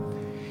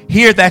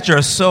Hear that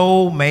your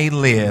soul may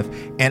live,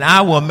 and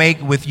I will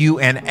make with you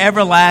an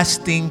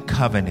everlasting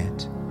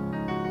covenant.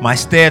 My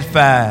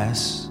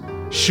steadfast,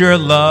 sure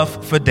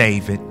love for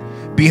David.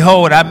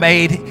 Behold, I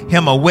made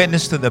him a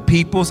witness to the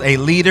peoples, a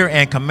leader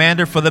and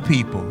commander for the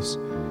peoples.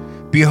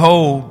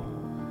 Behold,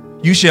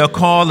 you shall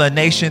call a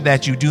nation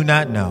that you do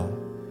not know,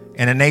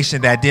 and a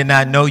nation that did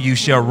not know you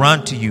shall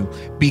run to you,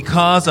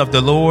 because of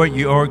the Lord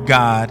your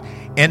God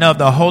and of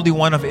the Holy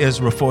One of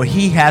Israel, for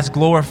he has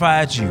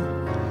glorified you.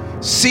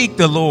 Seek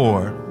the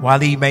Lord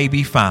while he may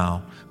be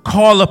found.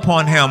 Call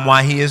upon him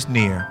while he is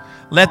near.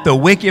 Let the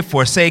wicked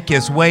forsake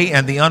his way,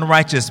 and the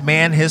unrighteous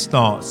man his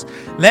thoughts.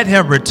 Let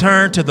him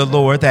return to the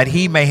Lord, that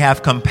he may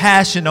have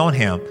compassion on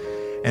him,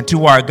 and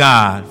to our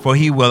God, for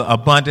he will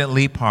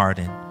abundantly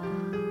pardon.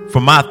 For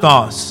my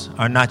thoughts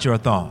are not your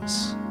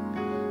thoughts,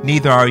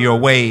 neither are your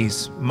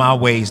ways my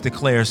ways,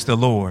 declares the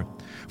Lord.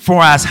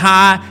 For as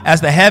high as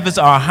the heavens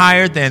are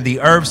higher than the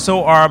earth,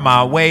 so are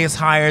my ways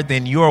higher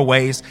than your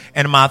ways,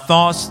 and my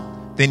thoughts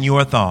than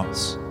your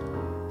thoughts.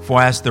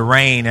 For as the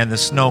rain and the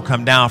snow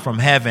come down from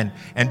heaven,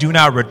 and do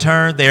not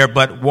return there,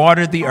 but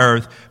water the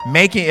earth,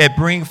 making it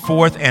bring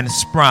forth and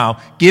sprout,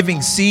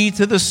 giving seed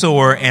to the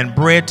sower and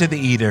bread to the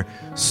eater,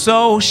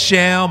 so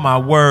shall my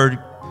word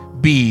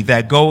be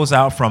that goes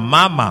out from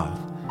my mouth.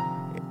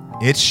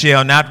 It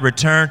shall not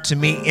return to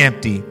me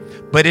empty,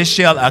 but it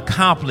shall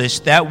accomplish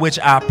that which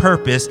I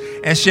purpose,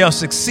 and shall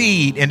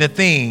succeed in the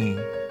thing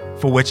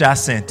for which I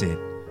sent it.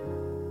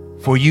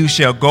 For you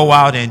shall go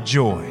out in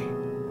joy,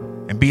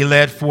 and be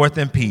led forth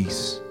in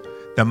peace.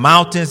 The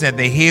mountains and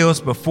the hills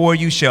before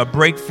you shall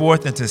break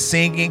forth into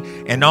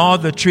singing, and all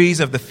the trees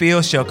of the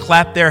field shall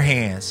clap their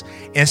hands.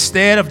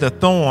 Instead of the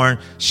thorn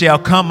shall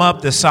come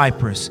up the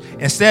cypress,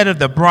 instead of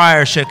the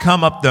briar shall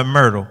come up the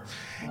myrtle.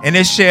 And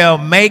it shall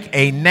make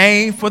a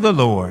name for the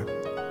Lord,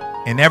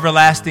 an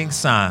everlasting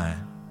sign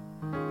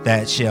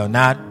that shall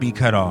not be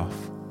cut off.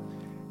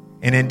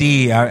 And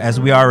indeed, as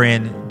we are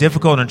in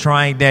difficult and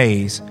trying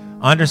days,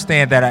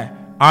 understand that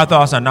our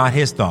thoughts are not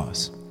his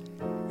thoughts,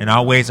 and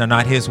our ways are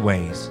not his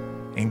ways.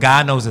 And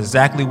God knows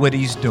exactly what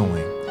he's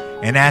doing.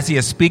 And as he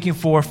is speaking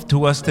forth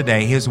to us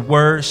today, his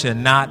word should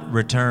not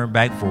return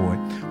back void.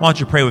 Why don't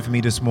you pray with me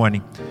this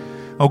morning?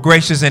 Oh,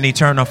 gracious and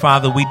eternal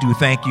Father, we do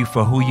thank you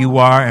for who you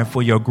are and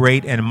for your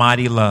great and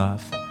mighty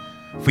love.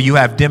 For you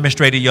have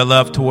demonstrated your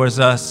love towards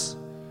us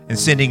in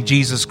sending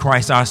Jesus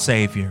Christ, our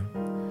Savior,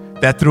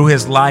 that through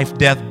his life,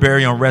 death,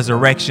 burial, and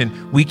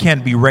resurrection, we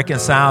can be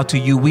reconciled to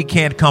you. We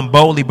can come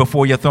boldly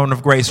before your throne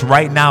of grace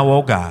right now,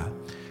 oh God.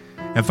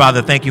 And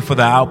Father, thank you for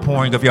the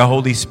outpouring of your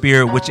Holy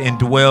Spirit, which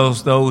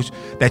indwells those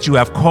that you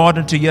have called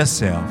unto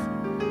yourself.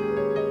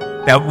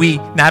 That we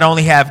not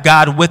only have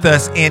God with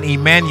us in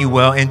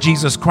Emmanuel, in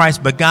Jesus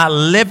Christ, but God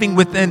living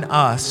within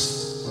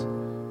us,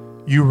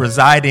 you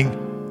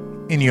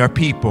residing in your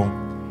people.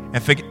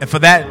 And for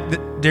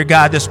that, dear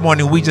God, this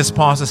morning, we just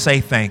pause to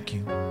say thank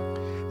you.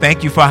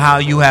 Thank you for how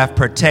you have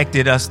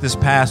protected us this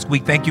past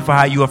week. Thank you for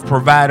how you have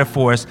provided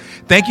for us.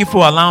 Thank you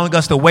for allowing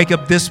us to wake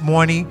up this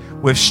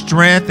morning with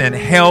strength and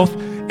health,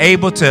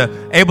 able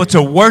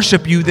to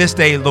worship you this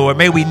day, Lord.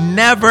 May we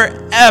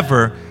never,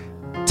 ever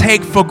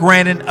take for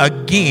granted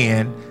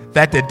again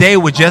that the day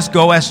would just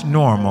go as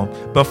normal.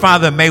 But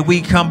Father, may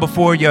we come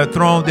before your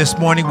throne this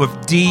morning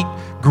with deep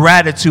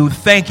gratitude,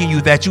 thanking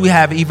you that you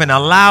have even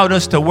allowed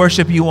us to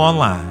worship you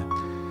online.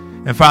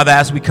 And Father,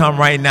 as we come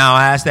right now,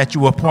 I ask that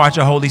you will pour out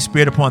your Holy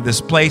Spirit upon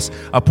this place,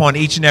 upon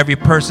each and every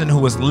person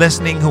who is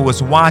listening, who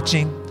is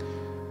watching.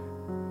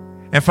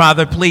 And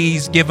Father,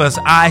 please give us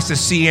eyes to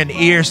see and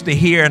ears to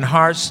hear and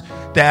hearts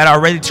that are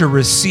ready to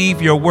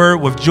receive your word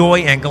with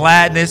joy and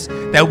gladness,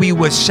 that we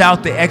would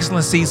shout the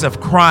excellencies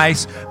of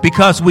Christ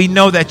because we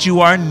know that you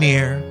are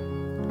near.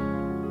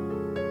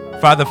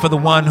 Father, for the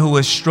one who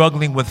is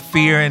struggling with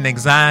fear and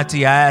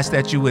anxiety, I ask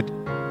that you would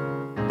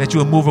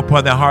move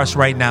upon their hearts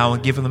right now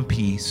and give them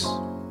peace.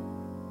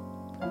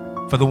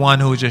 For the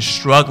one who is just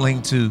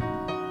struggling to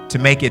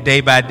make it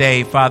day by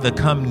day, Father,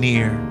 come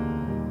near,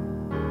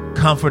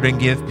 comfort and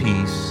give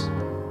peace.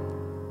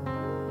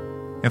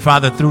 And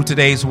Father, through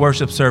today's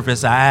worship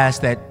service, I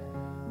ask that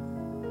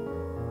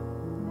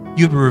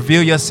you'd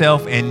reveal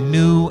yourself in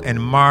new and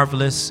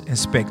marvelous and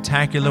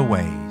spectacular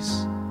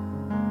ways,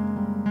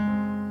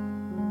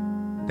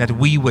 that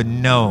we would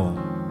know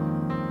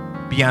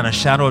beyond a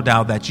shadow of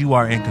doubt that you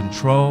are in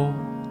control,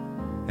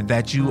 and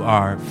that you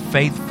are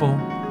faithful,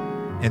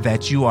 and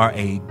that you are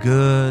a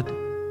good,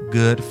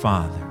 good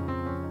Father.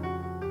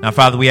 Now,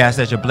 Father, we ask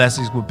that your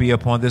blessings will be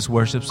upon this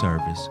worship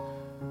service.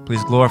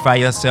 Please glorify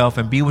yourself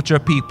and be with your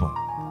people.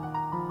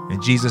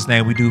 In Jesus'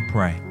 name we do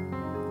pray.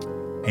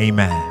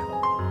 Amen.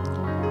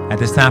 At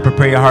this time,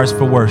 prepare your hearts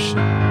for worship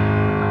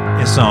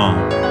in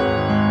song.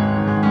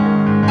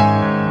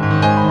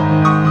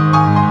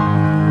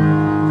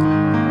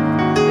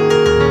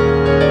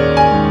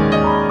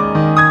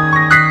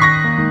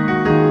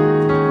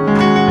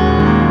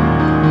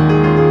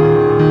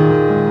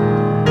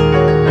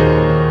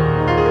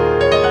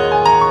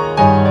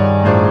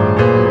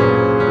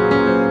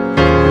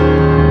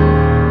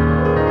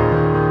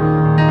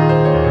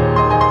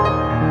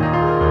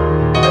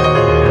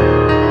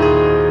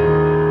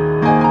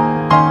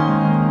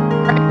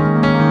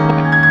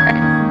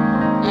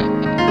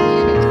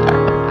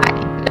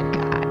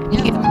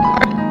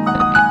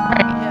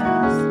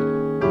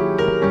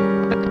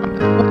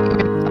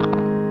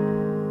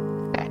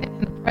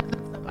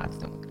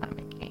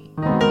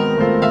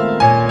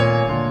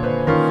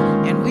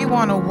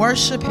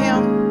 worship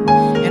him,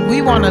 and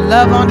we want to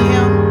love on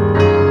him,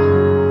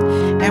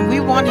 and we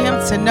want him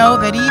to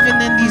know that even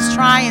in these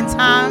trying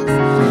times,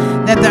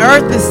 that the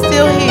earth is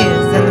still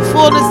his and the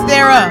fullness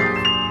thereof.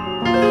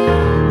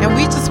 And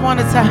we just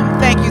want to tell him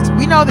thank you.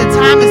 We know that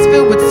time is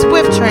filled with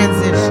swift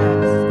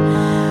transitions,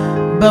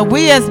 but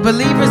we as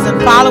believers and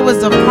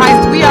followers of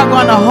Christ, we are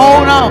going to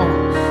hold on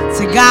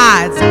to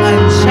God's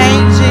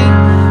unchanging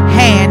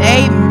hand.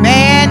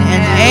 Amen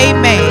and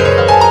amen.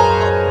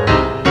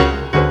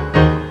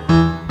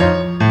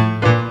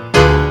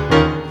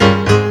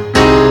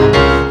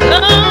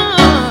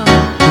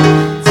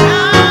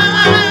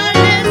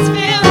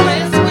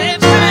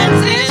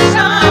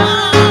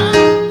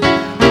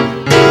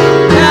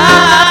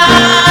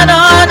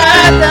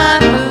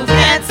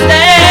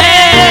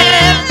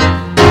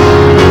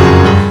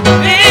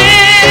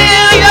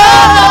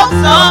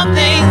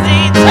 Something's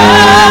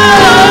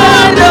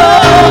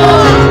eternal.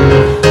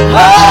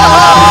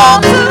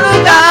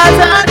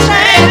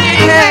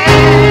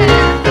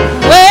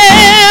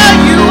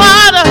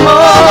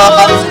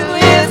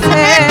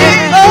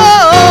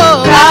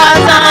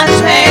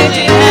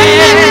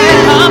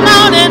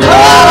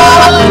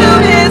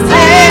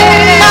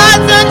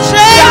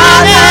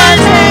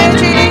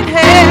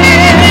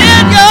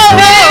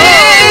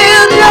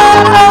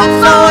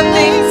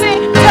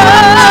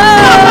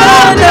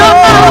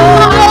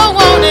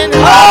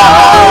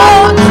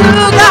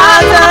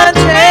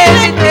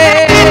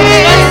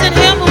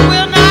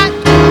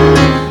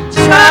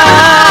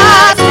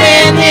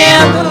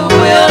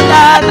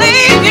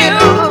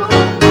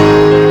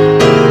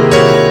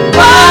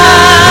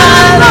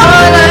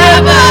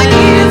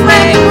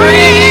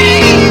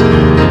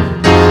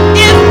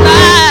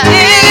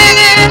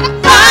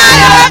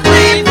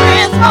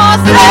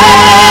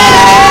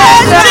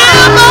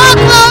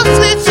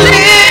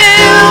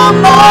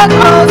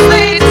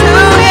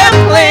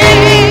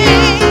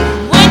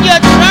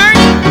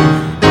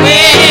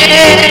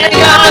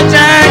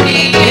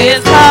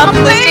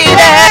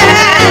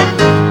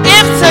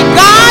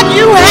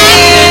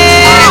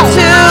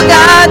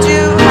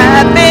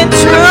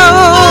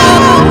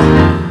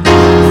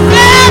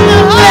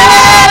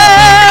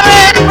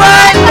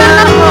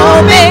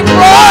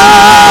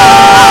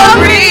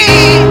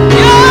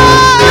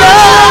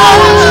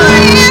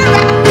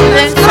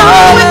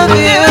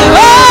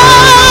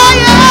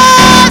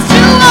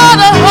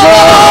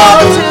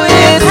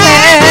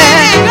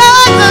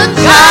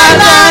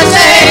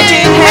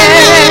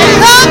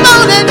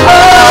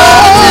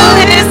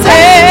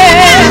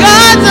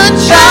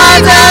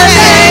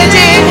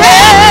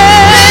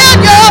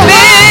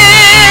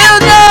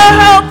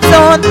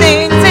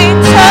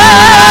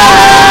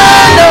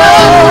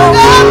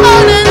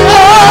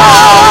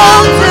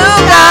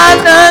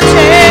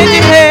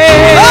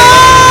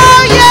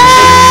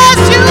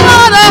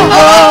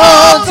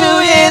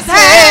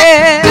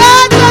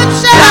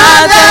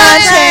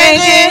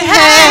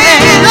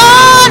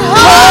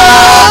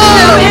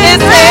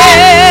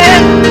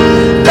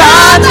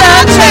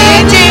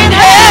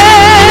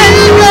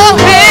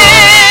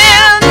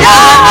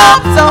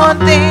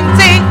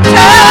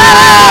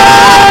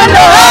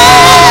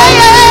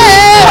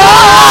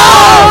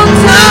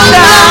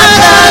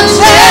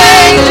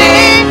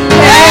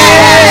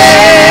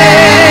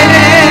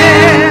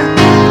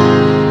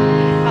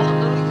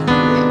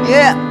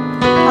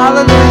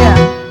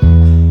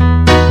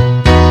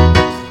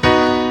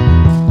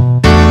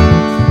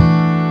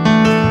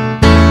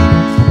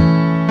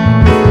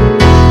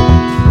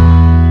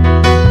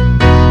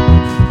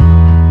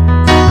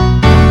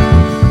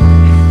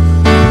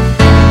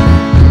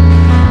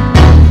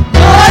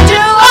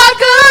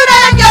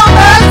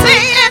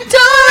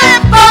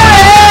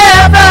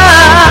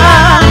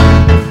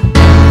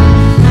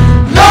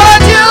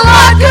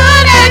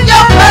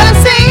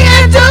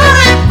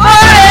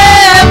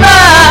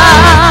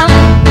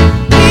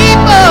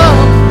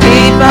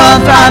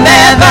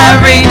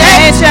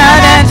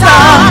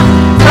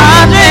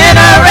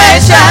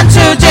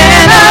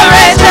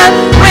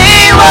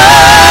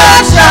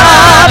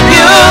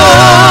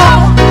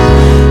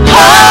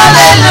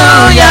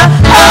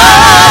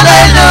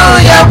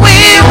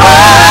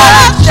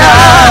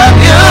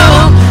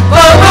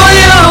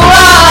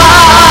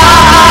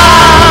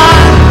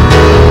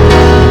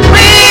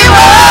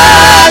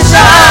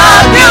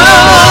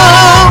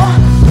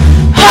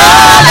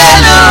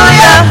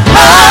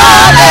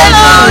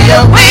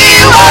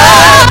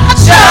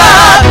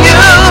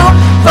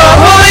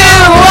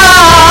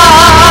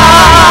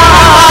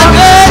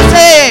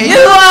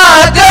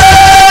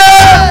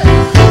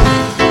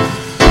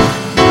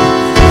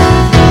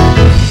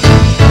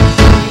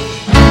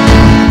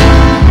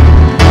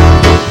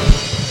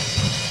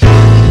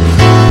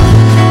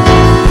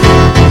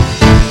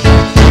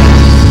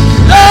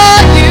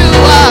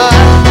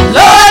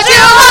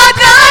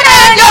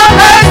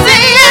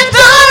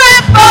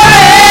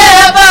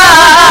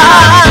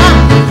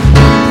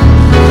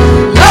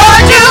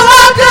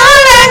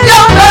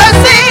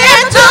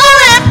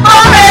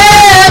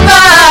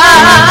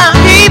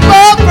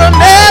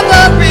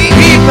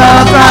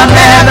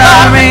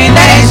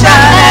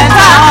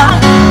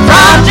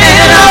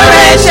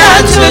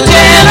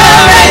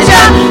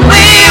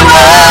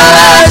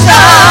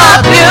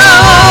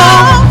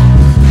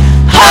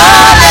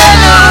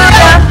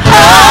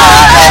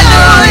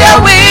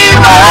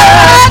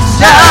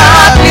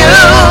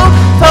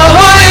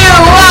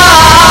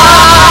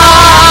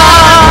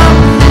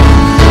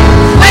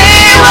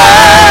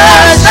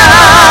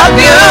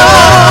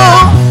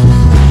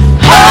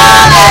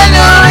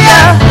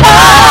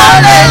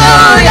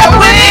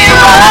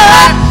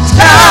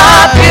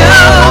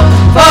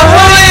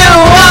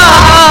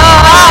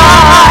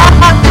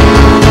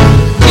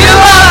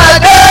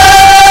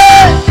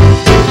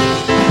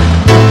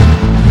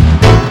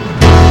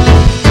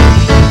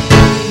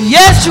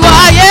 Yes, you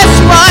are.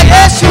 Yes, you are.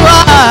 Yes, you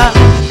are.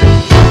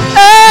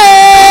 Hey.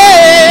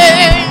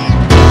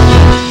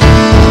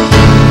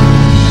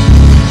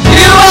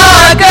 You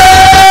are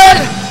good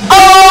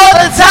all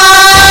the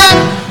time.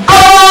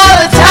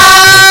 All the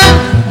time.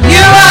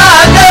 You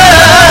are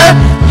good.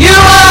 You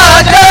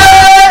are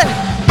good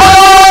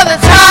all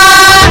the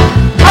time.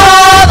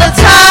 All the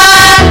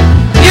time.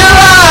 You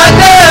are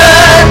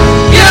good.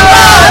 You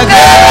are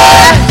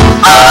good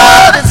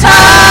all the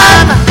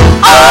time.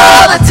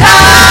 All the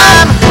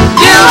time.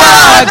 You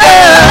are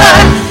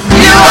good.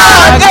 You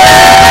are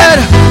good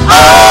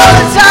all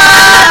the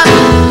time.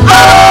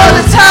 All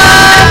the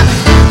time.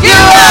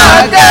 You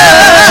are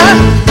good.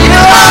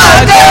 You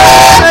are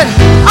good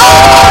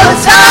all the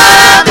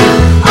time.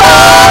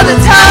 All the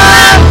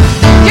time.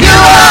 You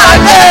are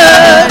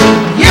good.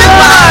 You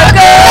are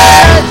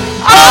good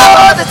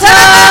all the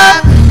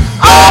time.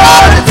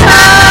 All the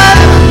time.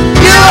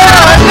 You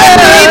are good.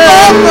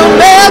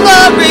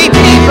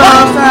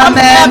 People from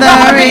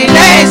every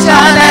nation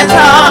and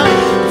tongue,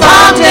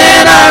 from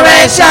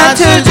generation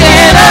to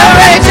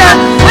generation,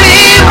 we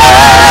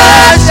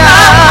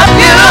worship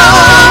you.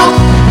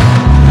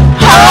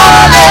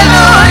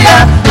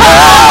 Hallelujah,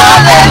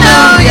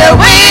 hallelujah,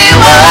 we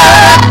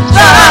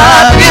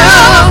worship you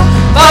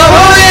for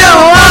who you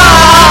are,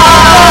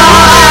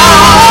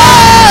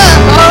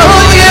 for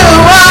who you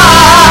are,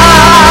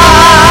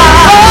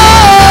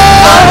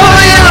 for who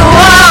you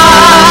are.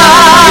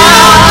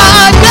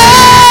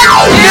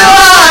 You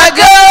are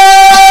good.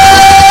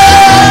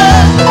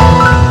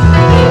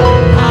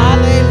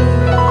 Hallelujah.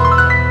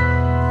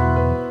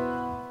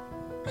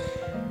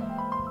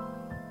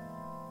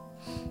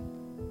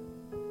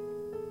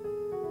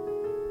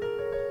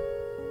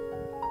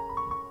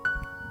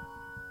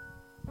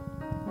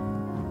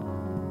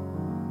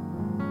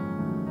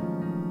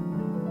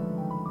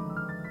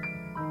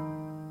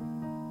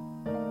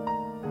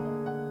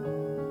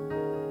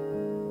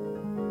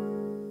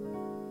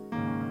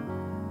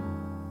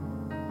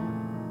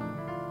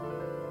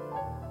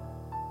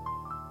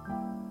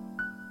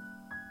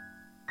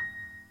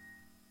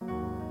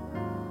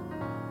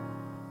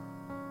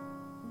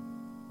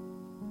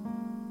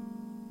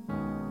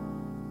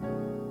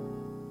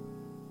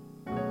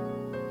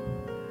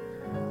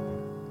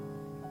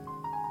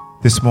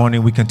 This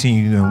morning we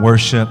continue in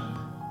worship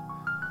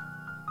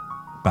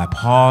by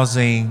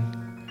pausing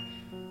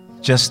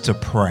just to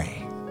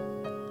pray,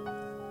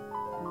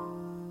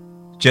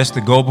 just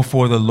to go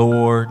before the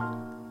Lord,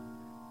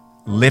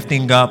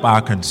 lifting up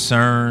our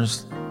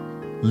concerns,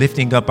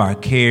 lifting up our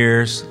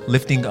cares,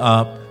 lifting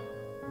up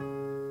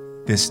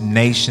this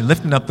nation,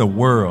 lifting up the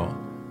world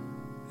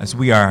as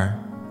we are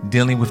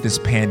dealing with this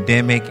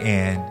pandemic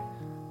and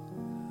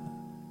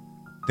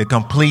the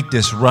complete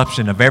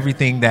disruption of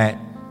everything that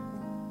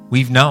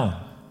we've known.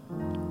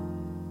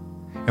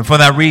 And for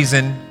that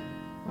reason,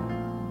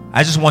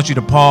 I just want you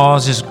to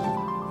pause, just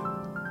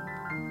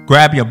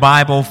grab your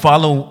Bible,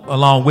 follow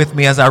along with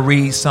me as I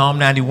read Psalm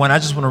 91. I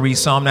just want to read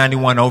Psalm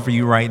 91 over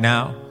you right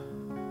now,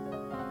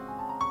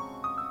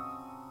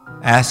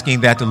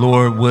 asking that the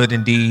Lord would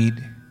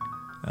indeed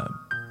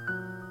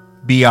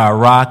be our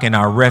rock and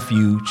our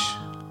refuge,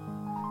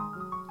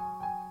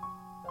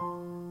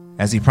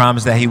 as he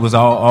promised that he was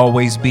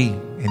always be,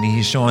 and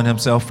he's showing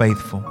himself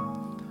faithful.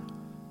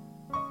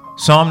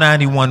 Psalm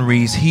 91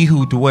 reads, "He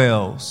who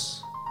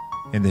dwells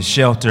in the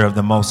shelter of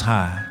the Most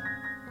High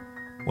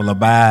will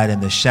abide in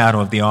the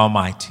shadow of the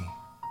Almighty.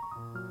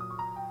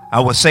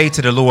 I will say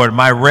to the Lord,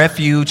 my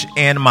refuge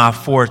and my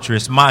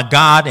fortress, my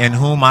God in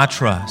whom I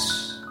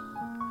trust.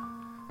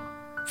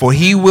 For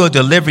he will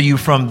deliver you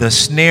from the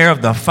snare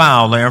of the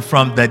fowler and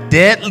from the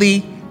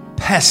deadly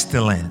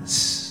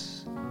pestilence.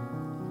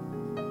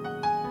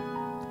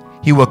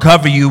 He will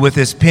cover you with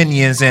his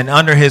pinions, and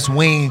under his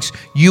wings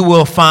you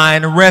will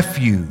find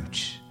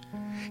refuge.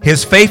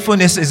 His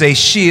faithfulness is a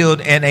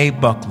shield and a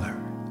buckler.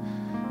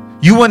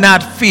 You will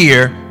not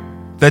fear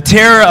the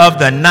terror of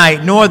the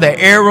night, nor the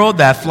arrow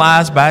that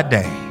flies by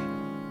day,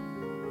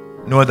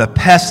 nor the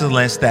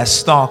pestilence that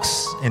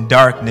stalks in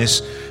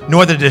darkness,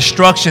 nor the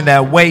destruction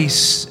that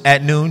wastes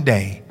at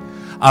noonday.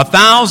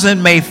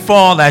 1,000 may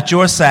fall at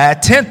your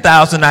side,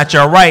 10,000 at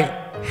your right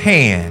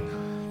hand,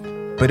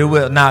 but it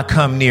will not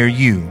come near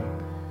you.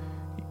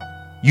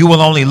 You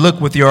will only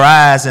look with your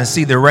eyes and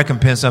see the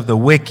recompense of the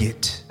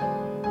wicked,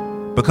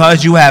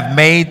 because you have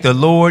made the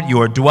Lord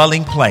your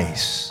dwelling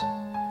place,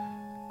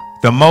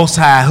 the Most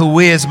High, who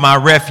is my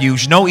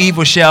refuge. No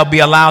evil shall be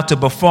allowed to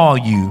befall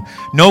you,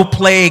 no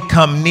plague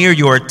come near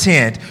your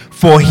tent,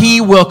 for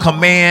he will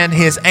command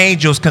his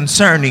angels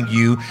concerning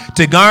you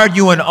to guard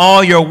you in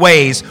all your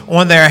ways.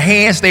 On their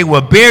hands they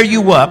will bear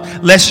you up,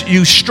 lest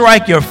you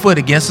strike your foot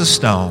against a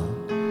stone.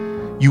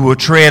 You will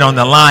tread on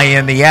the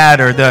lion, the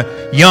adder, the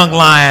young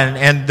lion,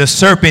 and the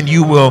serpent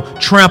you will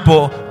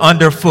trample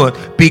underfoot,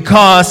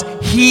 because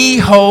he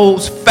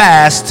holds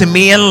fast to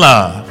me in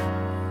love.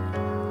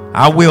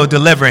 I will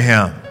deliver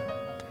him.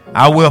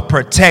 I will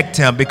protect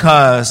him,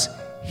 because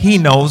he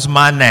knows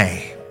my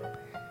name.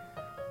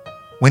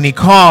 When he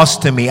calls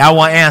to me, I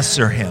will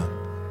answer him.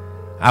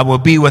 I will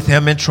be with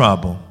him in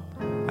trouble.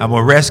 I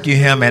will rescue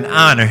him and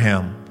honor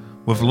him.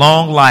 With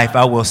long life,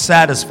 I will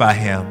satisfy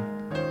him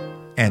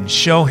and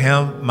show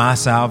him my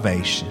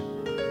salvation.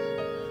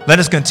 Let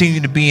us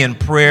continue to be in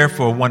prayer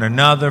for one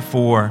another,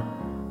 for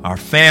our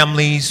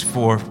families,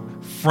 for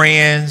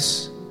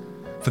friends,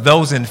 for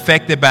those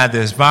infected by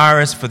this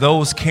virus, for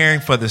those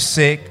caring for the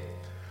sick.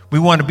 We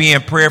want to be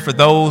in prayer for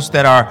those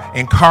that are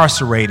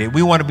incarcerated.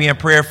 We want to be in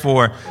prayer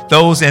for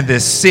those in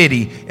this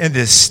city, in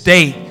this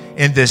state,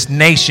 in this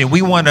nation.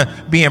 We want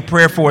to be in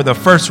prayer for the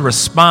first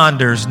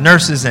responders,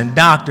 nurses, and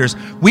doctors.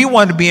 We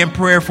want to be in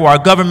prayer for our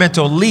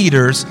governmental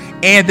leaders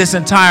and this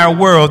entire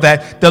world,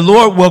 that the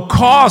Lord will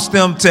cause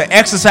them to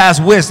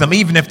exercise wisdom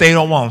even if they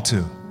don't want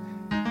to.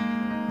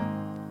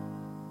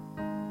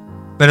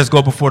 Let us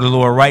go before the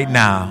Lord right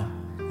now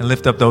and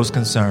lift up those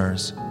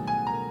concerns.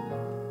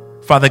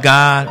 Father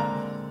God,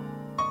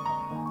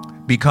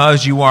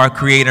 because you are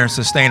creator and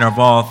sustainer of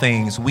all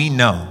things, we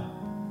know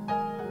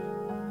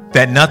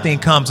that nothing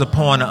comes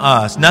upon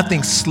us,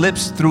 nothing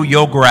slips through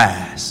your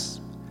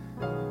grasp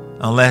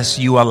unless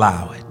you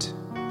allow it.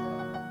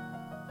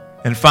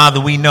 And Father,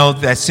 we know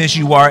that since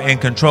you are in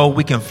control,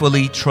 we can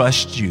fully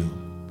trust you.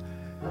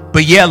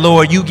 But yet,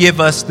 Lord, you give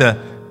us the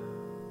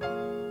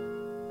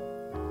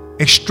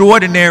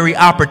extraordinary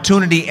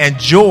opportunity and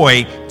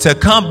joy to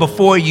come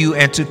before you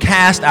and to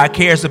cast our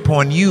cares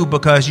upon you,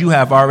 because you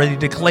have already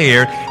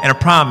declared and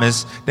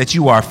promised that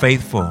you are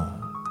faithful.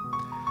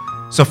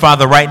 So,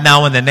 Father, right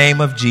now, in the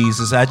name of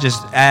Jesus, I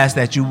just ask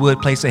that you would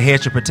place a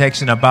hedge of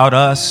protection about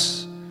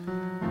us,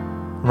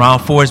 around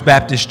Forest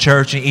Baptist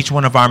Church and each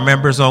one of our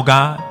members, oh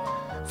God.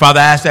 Father,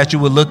 I ask that you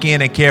would look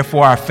in and care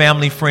for our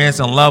family, friends,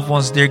 and loved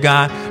ones, dear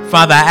God.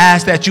 Father, I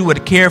ask that you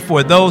would care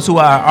for those who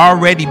are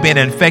already been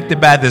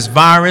infected by this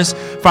virus.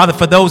 Father,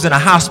 for those in the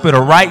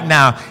hospital right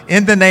now,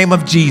 in the name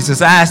of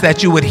Jesus, I ask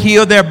that you would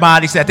heal their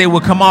bodies, that they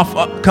would come off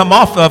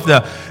of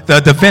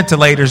the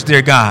ventilators,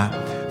 dear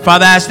God.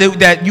 Father, I ask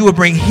that you would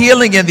bring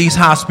healing in these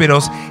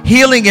hospitals,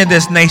 healing in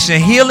this nation,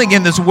 healing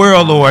in this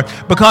world, Lord,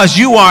 because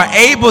you are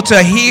able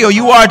to heal.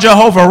 You are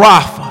Jehovah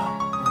Rapha.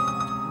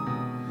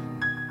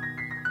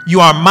 You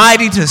are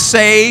mighty to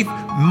save,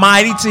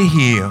 mighty to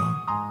heal.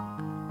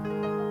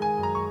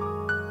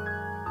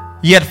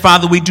 Yet,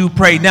 Father, we do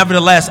pray,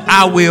 nevertheless,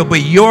 I will,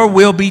 but your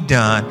will be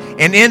done.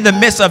 And in the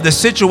midst of the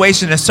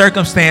situation and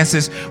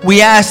circumstances,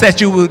 we ask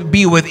that you would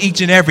be with each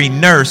and every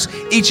nurse,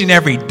 each and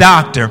every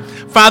doctor.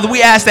 Father,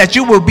 we ask that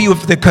you will be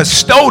with the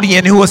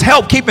custodian who has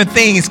helped keeping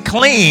things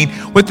clean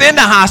within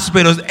the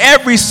hospitals,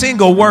 every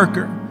single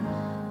worker,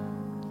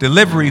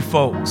 delivery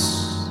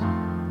folks,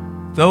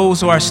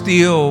 those who are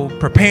still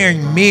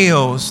preparing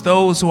meals,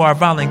 those who are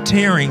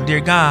volunteering, dear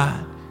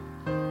God.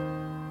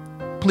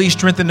 Please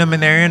strengthen them in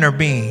their inner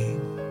being.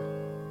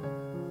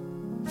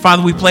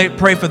 Father, we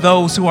pray for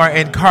those who are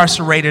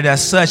incarcerated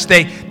as such.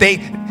 They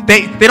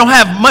don't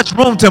have much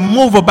room to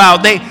move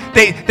about. They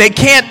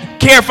can't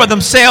care for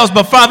themselves.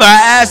 But Father,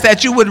 I ask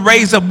that you would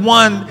raise up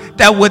one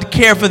that would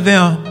care for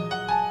them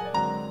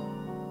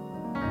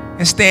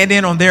and stand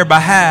in on their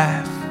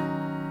behalf.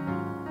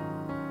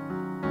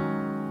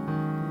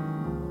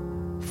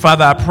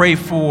 Father, I pray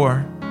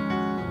for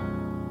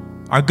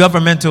our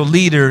governmental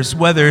leaders,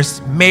 whether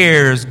it's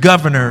mayors,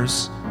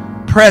 governors,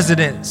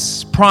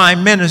 presidents,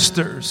 prime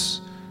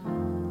ministers,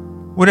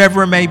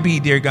 whatever it may be,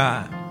 dear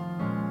God.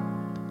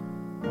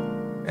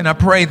 And I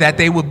pray that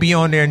they would be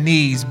on their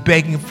knees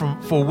begging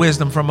for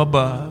wisdom from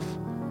above,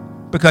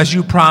 because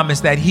you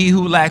promised that he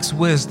who lacks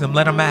wisdom,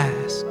 let him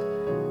ask.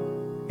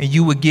 And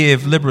you would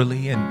give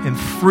liberally and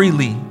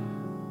freely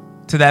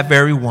to that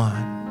very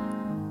one.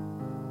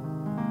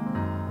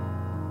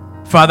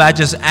 Father, I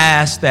just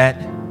ask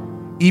that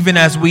even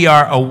as we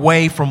are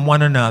away from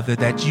one another,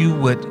 that you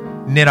would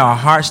knit our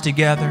hearts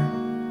together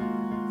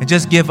and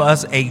just give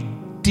us a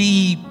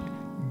deep,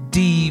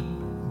 deep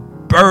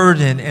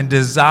burden and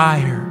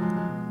desire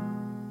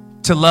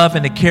to love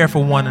and to care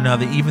for one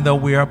another, even though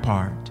we are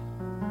apart.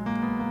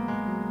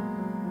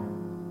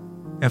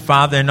 And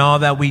Father, in all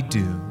that we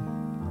do,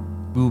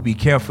 we will be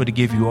careful to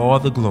give you all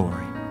the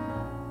glory,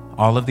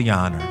 all of the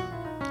honor,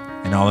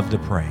 and all of the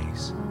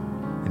praise.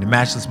 In the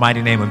matchless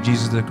mighty name of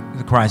Jesus the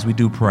Christ, we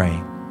do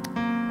pray.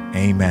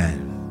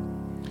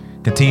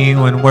 Amen.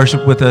 Continue and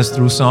worship with us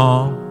through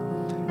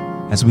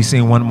song as we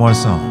sing one more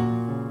song.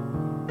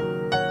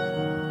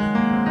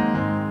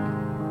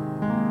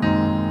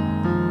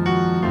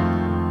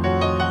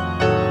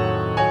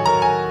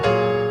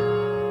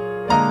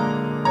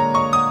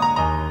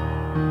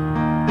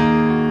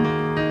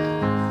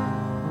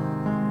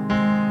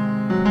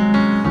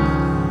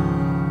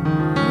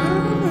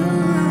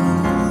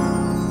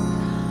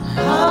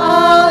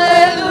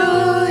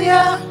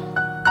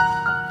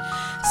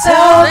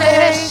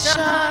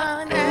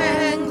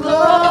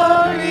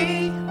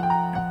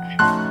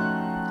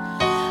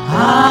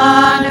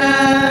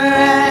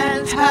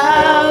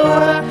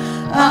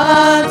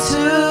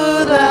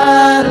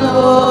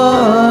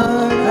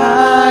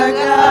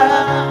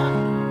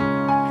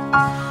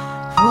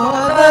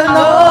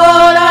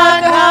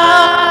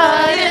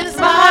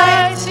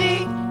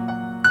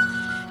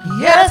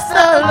 Yes, the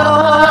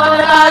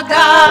Lord our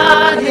God.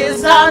 God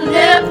is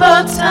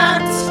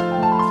omnipotent.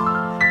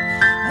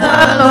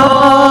 The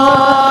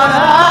Lord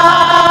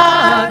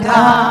our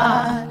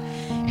God,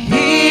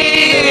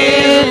 He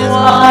is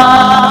wonderful.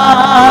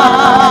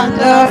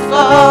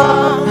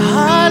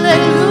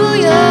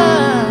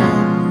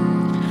 Hallelujah.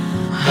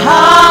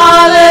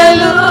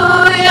 Hallelujah.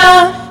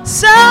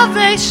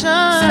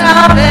 Salvation.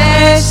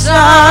 Salvation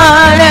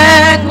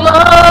and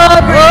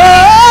glory.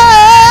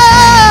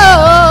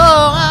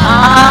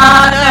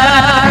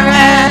 Honor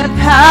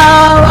and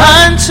power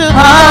Unto the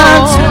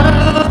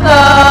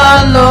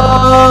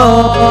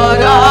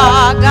Lord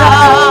our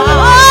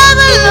God.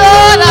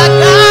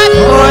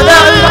 For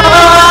the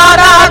Lord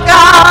our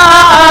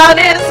God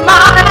is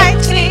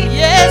mighty.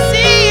 Yes,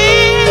 He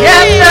is.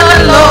 Yes, the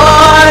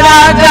Lord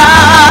our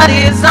God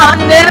is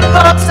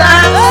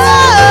omnipotent.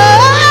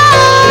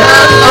 The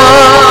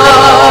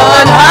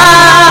Lord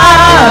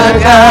our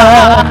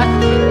God,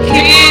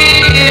 He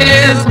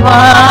is wonderful.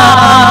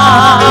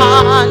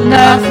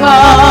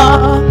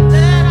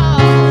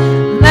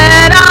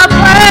 Let our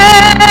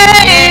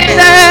praises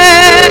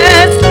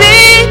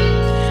be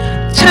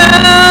to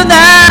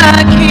the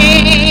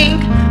King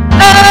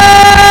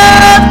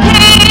of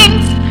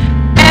Kings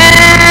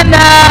and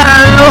the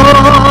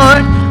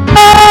Lord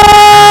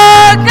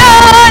our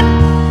God.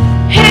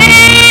 He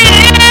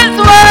is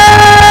wonderful.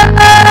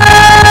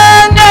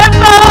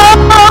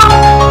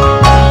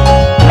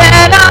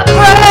 Let our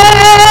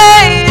praises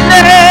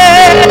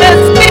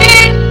be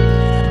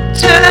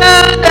to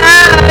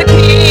the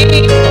King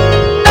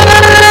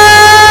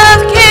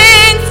of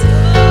Kings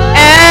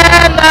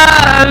and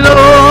the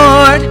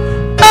Lord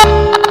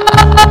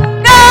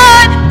our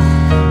God.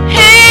 He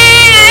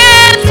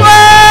is wonderful.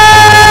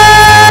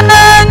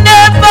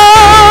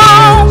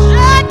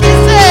 I can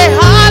say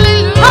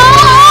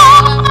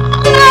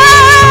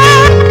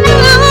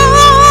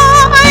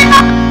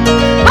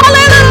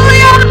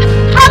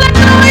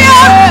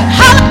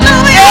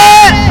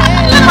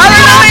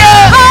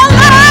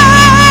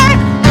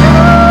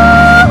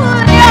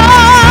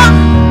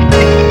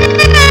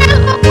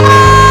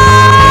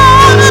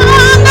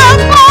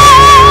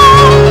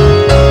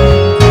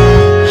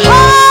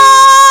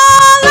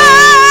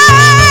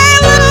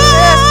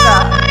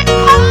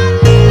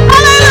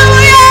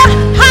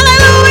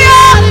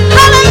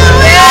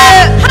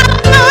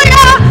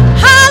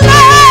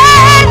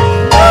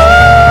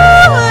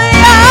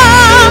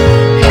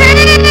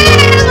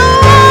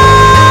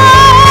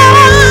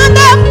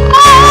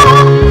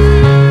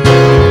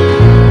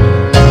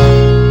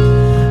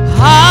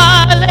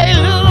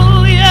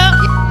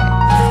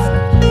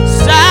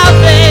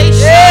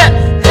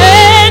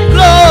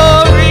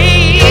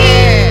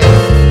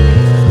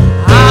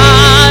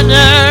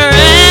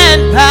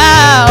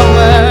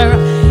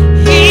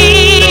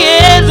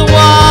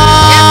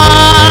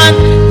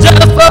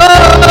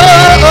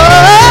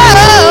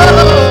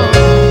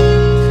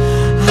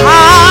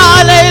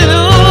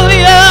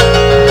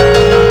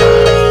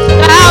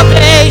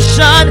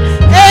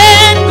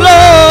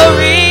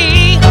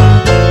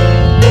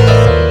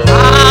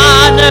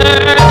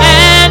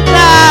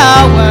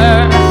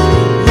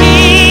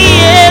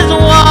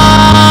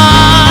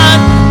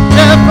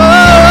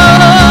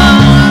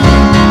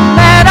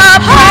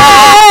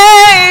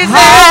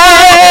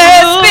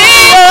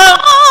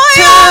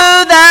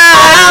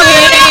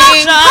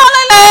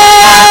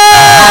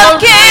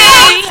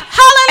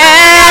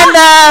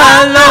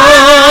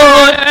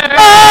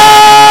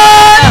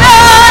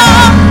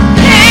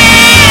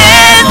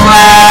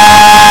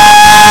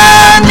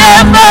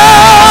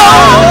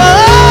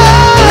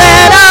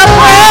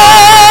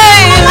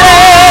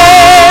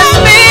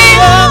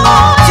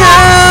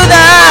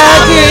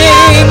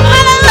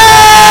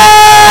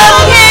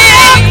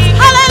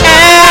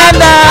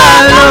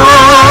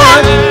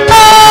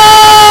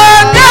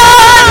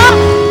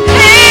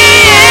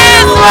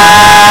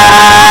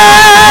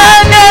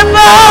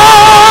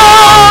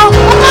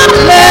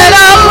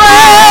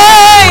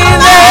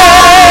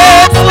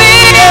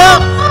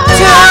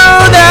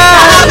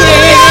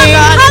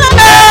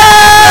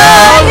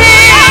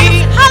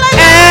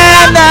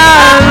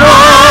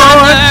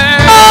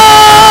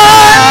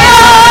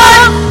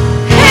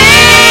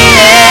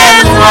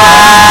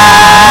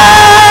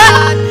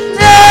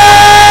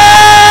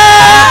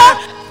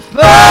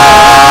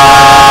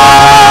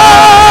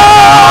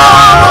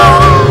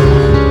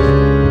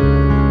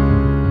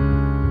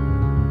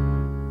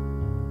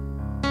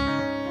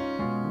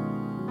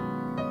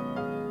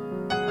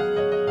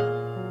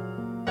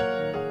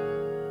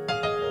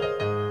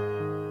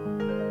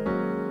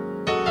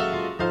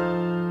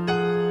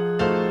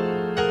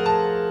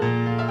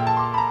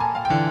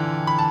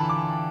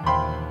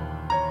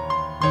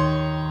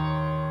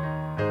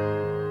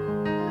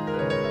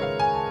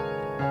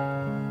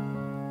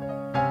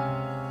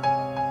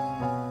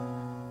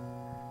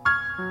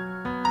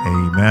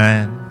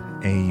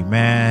Amen.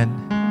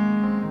 Amen.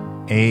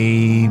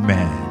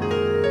 Amen.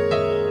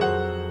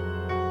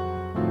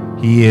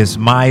 He is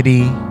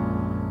mighty.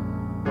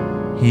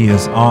 He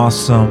is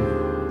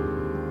awesome.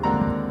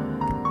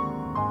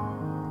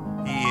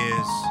 He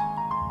is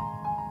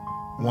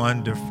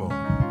wonderful.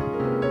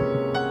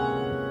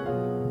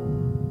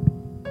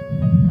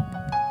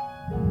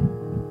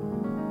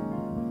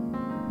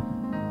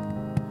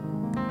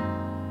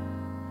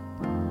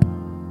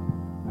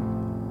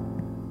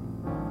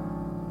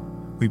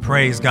 We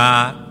praise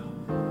God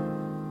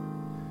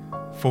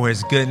for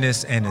his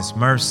goodness and his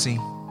mercy,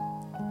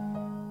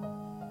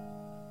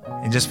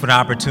 and just for the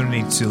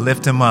opportunity to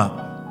lift him up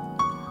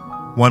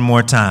one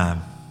more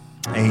time.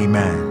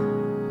 Amen.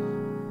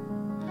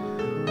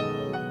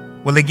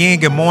 Well, again,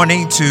 good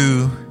morning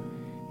to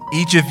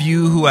each of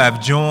you who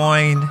have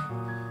joined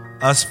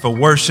us for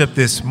worship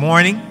this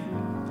morning,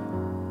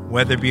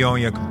 whether it be on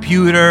your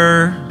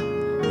computer,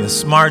 your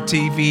smart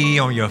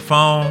TV, on your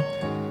phone.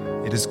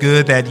 It is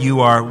good that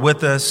you are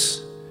with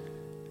us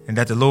and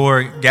that the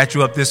Lord got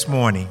you up this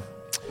morning.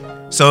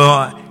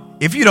 So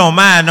if you don't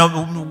mind,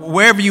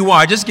 wherever you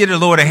are, just give the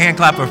Lord a hand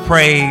clap of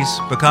praise,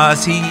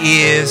 because he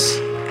is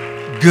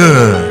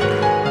good.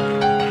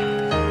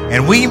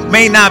 And we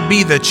may not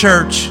be the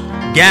church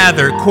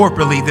gathered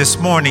corporately this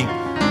morning,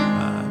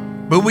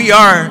 but we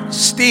are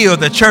still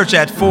the church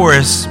at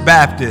Forest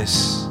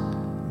Baptist,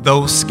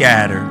 though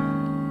scattered.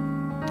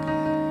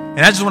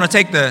 And I just want to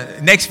take the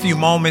next few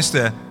moments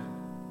to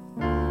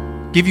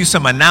give you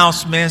some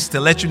announcements to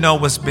let you know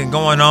what's been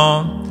going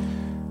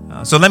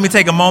on. So let me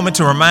take a moment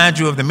to remind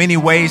you of the many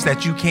ways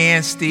that you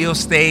can still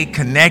stay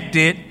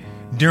connected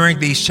during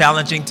these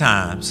challenging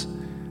times.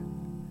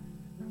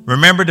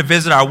 Remember to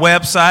visit our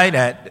website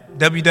at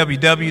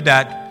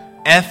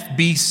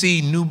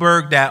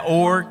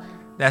www.fbcnewburgh.org.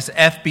 That's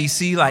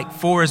FBC, like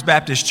Forest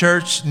Baptist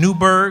Church,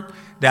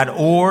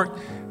 Newburgh.org.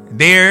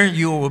 There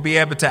you will be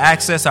able to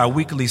access our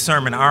weekly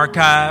sermon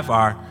archive,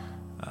 our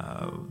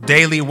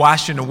daily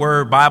Washing the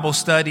Word Bible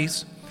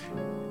studies,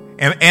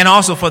 and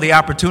also for the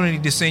opportunity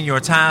to send your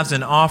tithes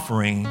and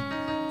offering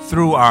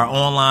through our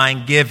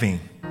online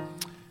giving.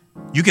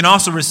 You can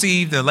also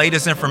receive the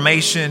latest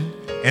information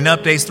and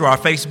updates through our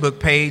Facebook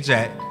page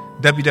at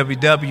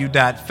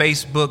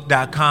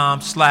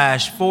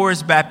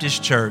www.facebook.com/Forest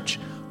Baptist Church.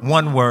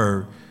 One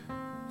word,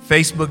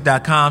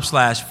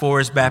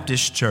 facebook.com/Forest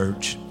Baptist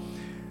Church.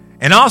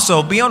 And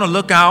also be on the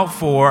lookout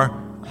for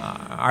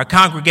our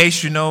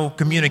congregational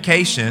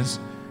communications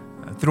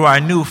through our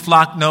new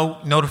Flock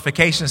Note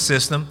notification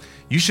system.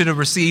 You should have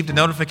received a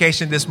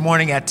notification this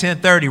morning at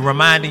 10:30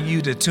 reminding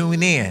you to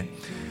tune in.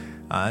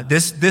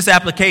 This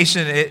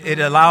application, it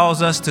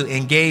allows us to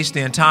engage the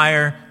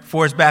entire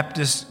Forest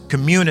Baptist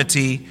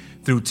community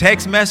through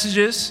text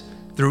messages,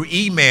 through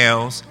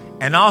emails,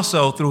 and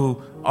also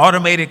through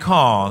automated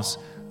calls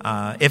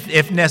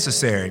if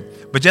necessary.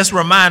 But just a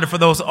reminder, for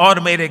those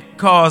automated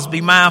calls,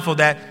 be mindful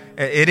that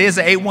it is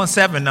an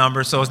 817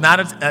 number, so it's not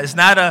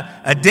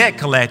a debt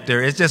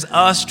collector. It's just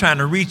us trying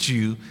to reach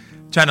you,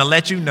 trying to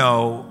let you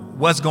know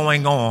what's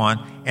going on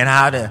and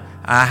how to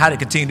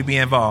continue to be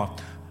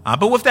involved.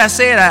 But with that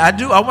said, I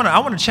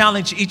want to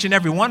challenge each and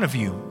every one of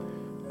you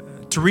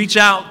to reach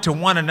out to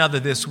one another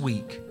this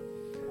week.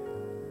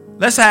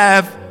 Let's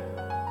have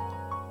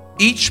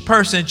each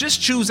person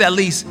just choose at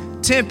least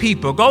 10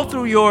 people. Go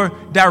through your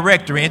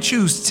directory and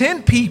choose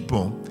 10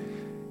 people.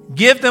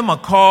 Give them a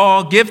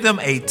call, give them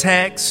a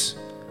text.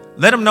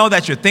 Let them know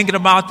that you're thinking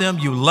about them,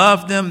 you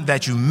love them,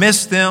 that you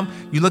miss them.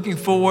 You're looking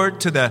forward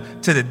to the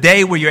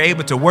day where you're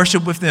able to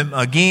worship with them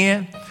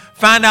again.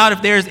 Find out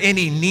if there's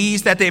any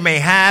needs that they may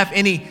have,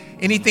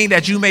 anything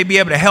that you may be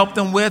able to help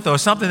them with, or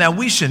something that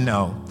we should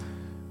know.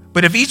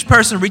 But if each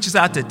person reaches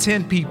out to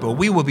 10 people,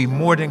 we will be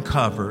more than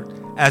covered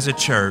as a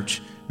church,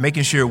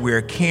 making sure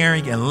we're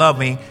caring and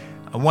loving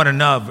one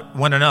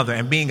another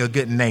and being a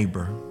good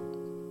neighbor.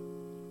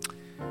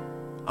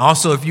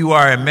 Also, if you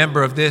are a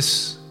member of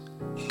this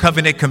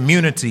covenant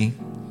community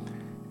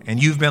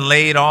and you've been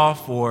laid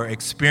off or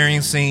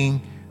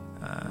experiencing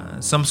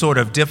some sort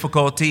of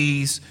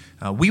difficulties,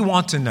 we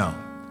want to know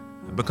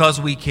because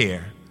we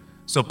care.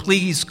 So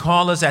please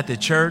call us at the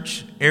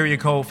church, area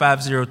code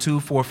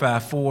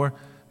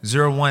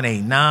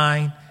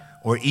 502-454-0189,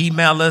 or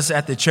email us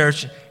at the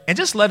church and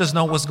just let us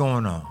know what's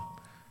going on.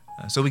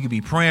 So we could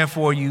be praying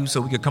for you,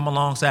 so we could come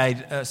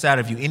alongside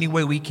of you any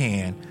way we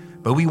can.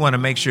 But we want to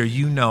make sure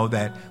you know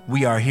that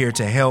we are here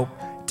to help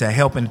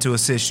and to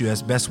assist you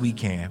as best we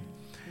can.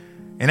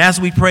 And as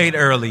we prayed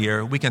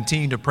earlier, we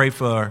continue to pray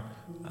for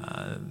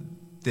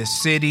this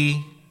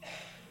city,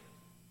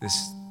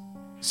 this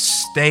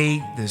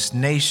state, this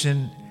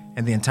nation,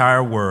 and the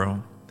entire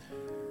world.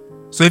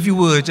 So if you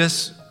would,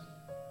 just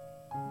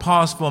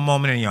pause for a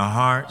moment in your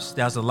hearts.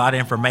 There's a lot of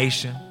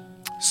information.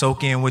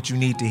 Soak in what you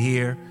need to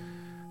hear.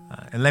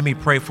 And let me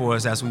pray for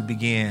us as we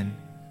begin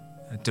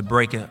to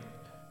break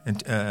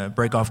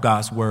off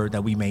God's word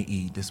that we may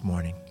eat this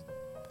morning.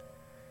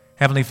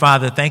 Heavenly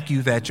Father, thank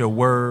you that your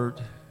word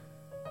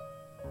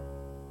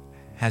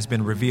has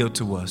been revealed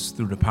to us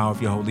through the power of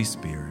your Holy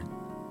Spirit.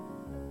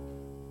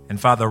 And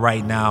Father,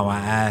 right now I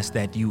ask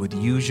that you would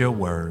use your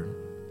word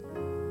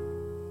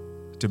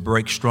to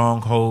break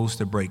strongholds,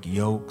 to break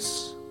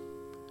yokes,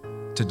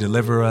 to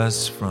deliver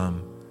us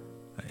from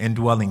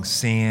indwelling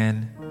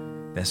sin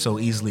that so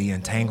easily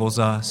entangles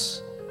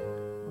us.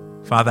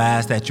 Father, I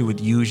ask that you would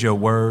use your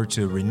word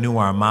to renew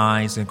our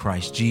minds in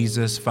Christ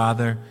Jesus.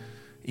 Father,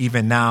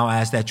 even now, I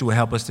ask that you would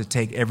help us to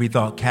take every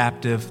thought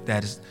captive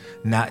that is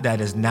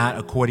not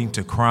according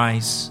to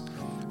Christ.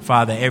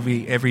 Father,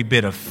 every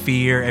bit of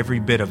fear, every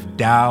bit of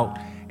doubt,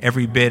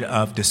 every bit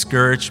of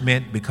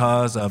discouragement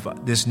because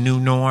of this new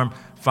norm.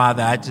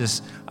 Father, I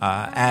just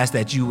ask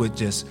that you would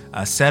just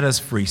set us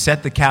free,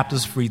 set the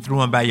captives free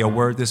through and by your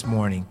word this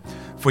morning.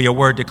 For your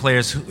word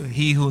declares,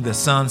 he who the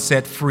Son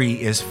set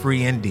free is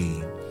free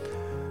indeed.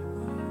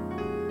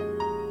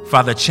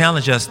 Father,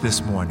 challenge us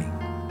this morning.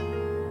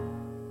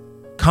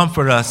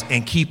 Comfort us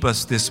and keep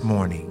us this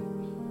morning.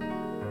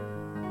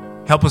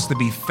 Help us to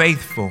be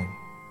faithful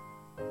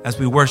as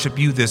we worship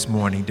you this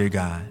morning, dear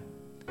God.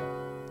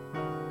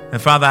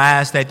 And Father, I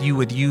ask that you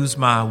would use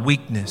my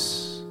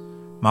weakness,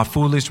 my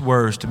foolish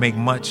words to make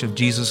much of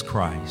Jesus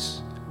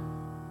Christ.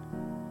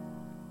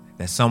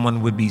 That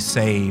someone would be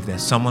saved,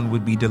 that someone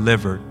would be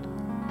delivered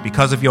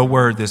because of your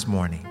word this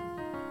morning.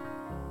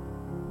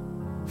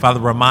 Father,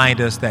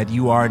 remind us that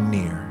you are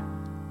near,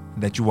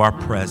 that you are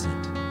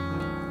present,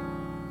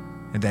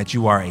 and that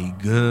you are a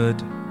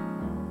good,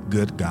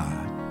 good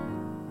God.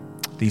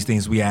 These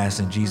things we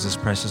ask in Jesus'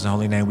 precious and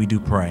holy name we do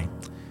pray.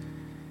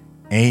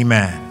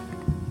 Amen.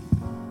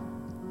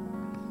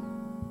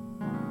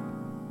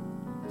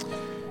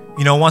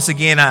 You know, once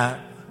again, I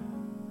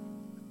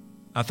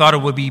thought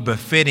it would be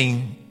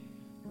befitting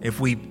if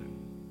we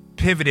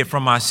pivoted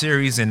from our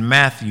series in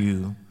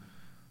Matthew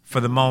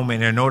for the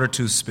moment in order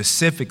to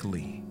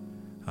specifically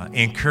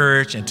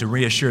encourage and to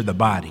reassure the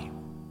body,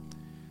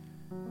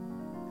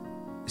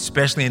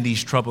 especially in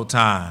these troubled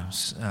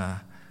times.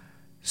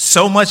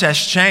 So much has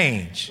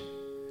changed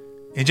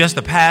in just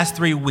the past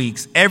 3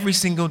 weeks. Every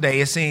single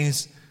day, it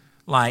seems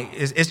like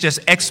it's just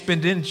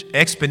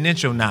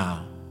exponential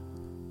now.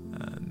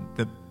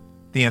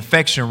 The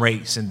infection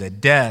rates and the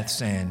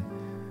deaths and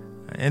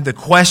the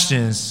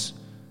questions.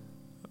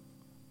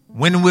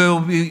 When will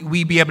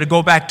we be able to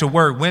go back to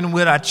work? When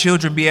will our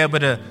children be able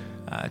to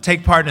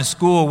take part in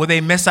school? Will they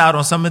miss out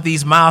on some of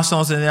these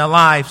milestones in their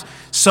lives?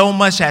 So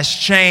much has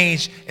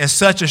changed in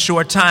such a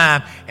short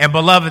time. And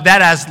beloved,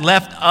 that has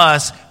left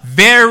us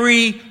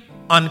very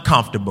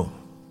uncomfortable.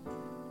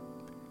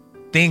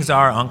 Things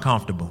are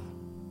uncomfortable.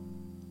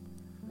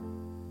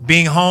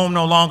 Being home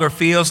no longer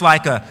feels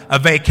like a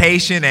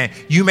vacation, and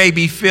you may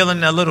be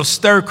feeling a little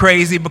stir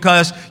crazy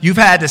because you've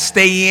had to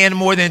stay in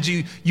more than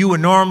you would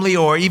normally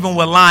or even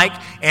would like,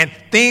 and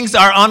things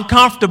are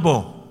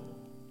uncomfortable.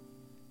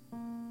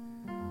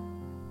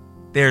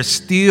 There's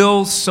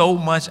still so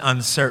much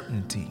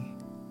uncertainty.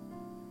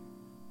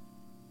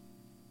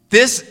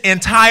 This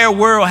entire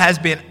world has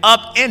been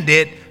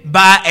upended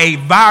by a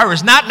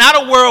virus, not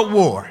a world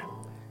war,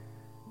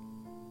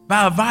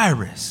 by a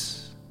virus.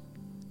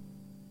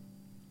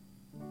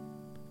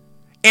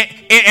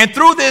 And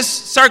through this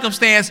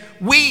circumstance,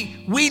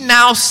 we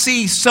now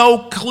see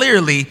so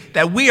clearly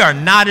that we are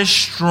not as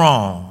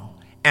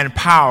strong and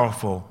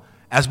powerful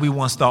as we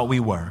once thought we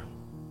were.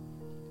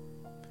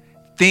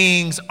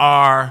 Things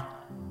are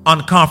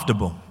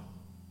uncomfortable.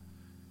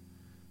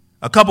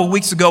 A couple of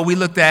weeks ago, we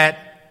looked at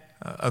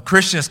a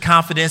Christian's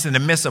confidence in the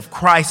midst of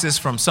crisis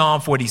from Psalm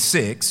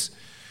 46.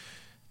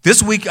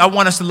 This week, I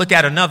want us to look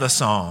at another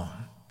psalm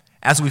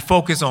as we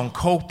focus on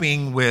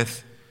coping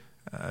with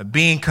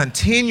being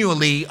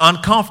continually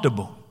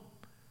uncomfortable,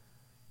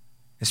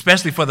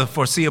 especially for the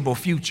foreseeable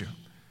future.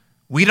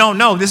 We don't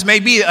know. This may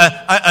be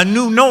a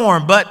new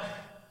norm, but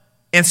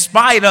in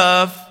spite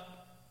of,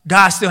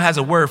 God still has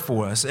a word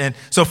for us. And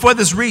so for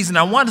this reason,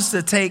 I want us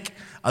to take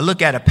a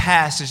look at a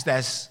passage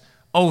that's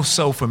oh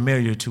so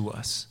familiar to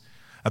us.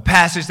 A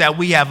passage that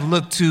we have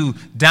looked to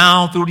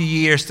down through the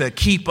years to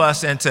keep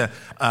us and to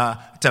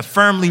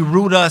firmly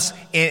root us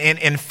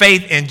in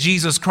faith in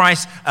Jesus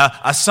Christ.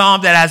 A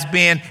psalm that has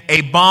been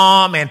a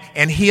balm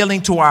and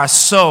healing to our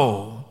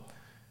soul.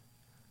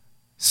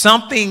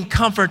 Something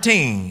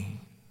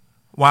comforting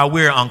while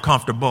we're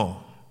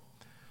uncomfortable.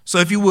 So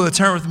if you will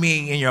turn with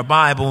me in your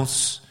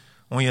Bibles,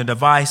 on your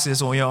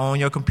devices, on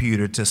your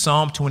computer to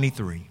Psalm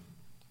 23,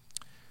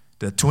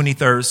 the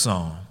 23rd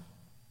Psalm.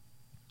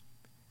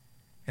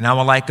 And I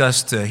would like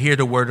us to hear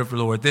the word of the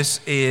Lord.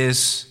 This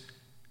is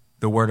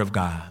the word of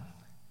God,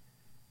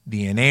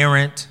 the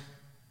inerrant,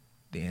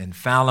 the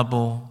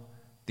infallible,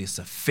 the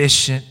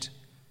sufficient,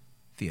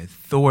 the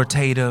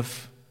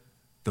authoritative,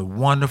 the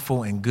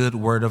wonderful and good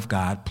word of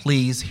God.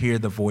 Please hear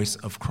the voice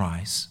of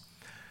Christ.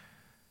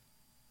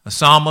 A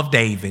psalm of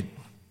David.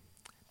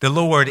 The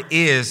Lord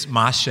is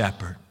my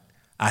shepherd.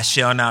 I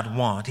shall not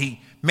want. He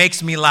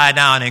makes me lie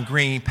down in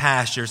green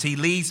pastures. He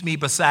leads me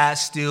beside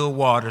still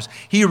waters.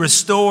 He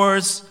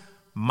restores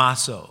my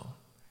soul.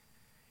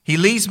 He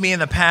leads me in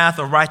the path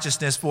of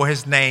righteousness for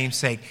his name's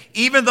sake.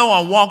 Even though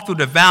I walk through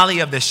the valley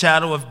of the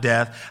shadow of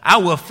death, I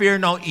will fear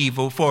no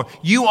evil, for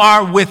you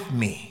are with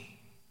me.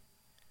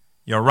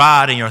 Your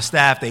rod and your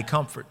staff, they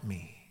comfort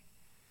me.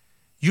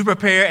 You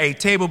prepare a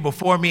table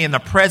before me in the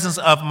presence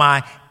of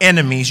my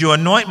enemies. You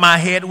anoint my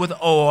head with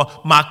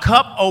oil. My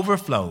cup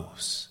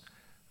overflows.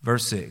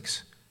 Verse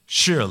 6.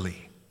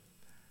 Surely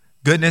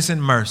goodness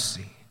and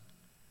mercy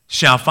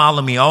shall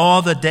follow me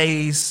all the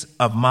days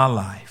of my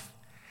life,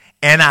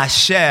 and I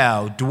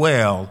shall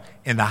dwell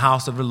in the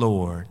house of the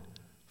Lord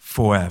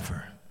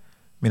forever.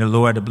 May the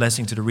Lord add a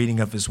blessing to the reading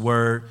of his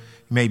word.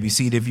 You may be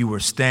seated if you were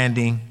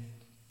standing.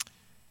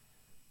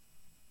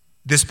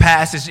 This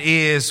passage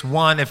is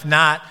one, if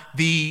not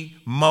the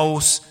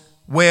most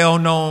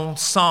well-known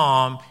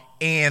psalm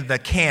in the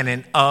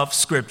canon of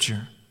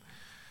Scripture.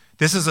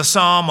 This is a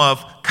psalm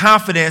of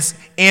confidence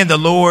in the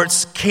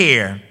Lord's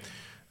care.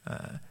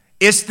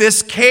 It's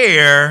this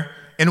care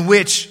in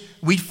which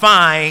we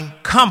find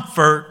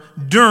comfort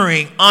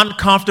during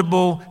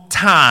uncomfortable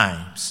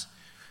times.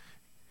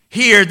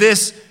 Here,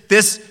 this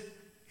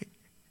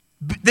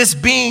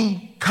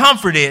being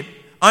comforted,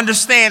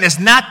 understand, is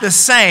not the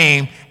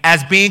same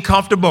as being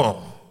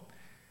comfortable.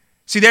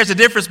 See, there's a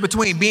difference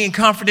between being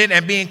comforted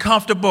and being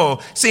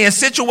comfortable. See, in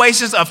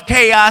situations of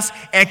chaos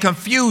and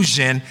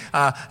confusion,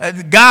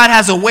 God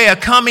has a way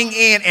of coming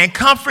in and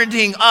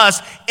comforting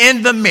us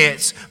in the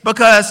midst,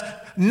 because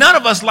none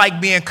of us like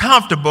being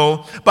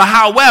comfortable, but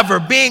however,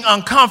 being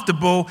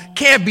uncomfortable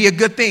can be a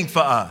good thing for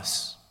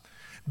us.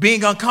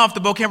 Being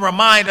uncomfortable can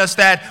remind us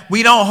that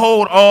we don't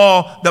hold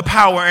all the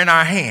power in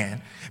our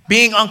hand.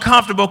 Being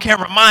uncomfortable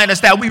can remind us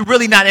that we're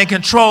really not in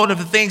control of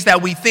the things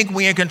that we think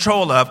we're in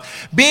control of.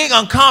 Being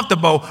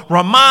uncomfortable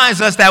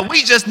reminds us that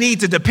we just need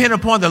to depend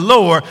upon the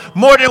Lord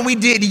more than we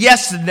did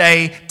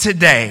yesterday,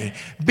 today.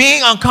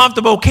 Being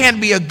uncomfortable can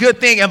be a good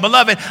thing. And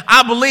beloved,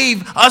 I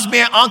believe us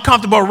being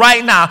uncomfortable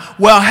right now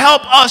will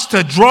help us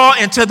to draw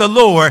into the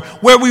Lord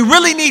where we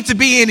really need to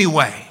be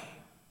anyway.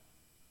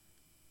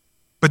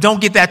 But don't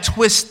get that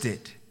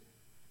twisted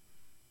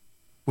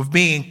with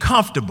being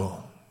comfortable.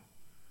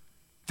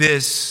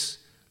 This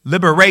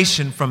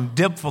liberation from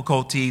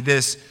difficulty,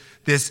 this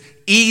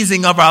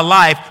easing of our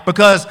life,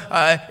 because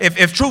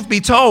if truth be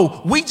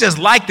told, we just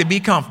like to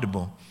be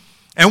comfortable.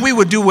 And we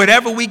would do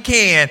whatever we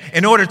can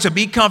in order to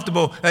be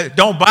comfortable.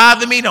 Don't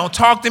bother me, don't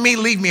talk to me,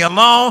 leave me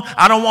alone.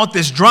 I don't want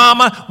this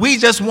drama. We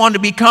just want to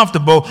be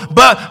comfortable,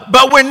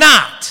 but we're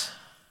not.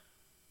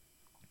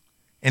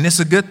 And it's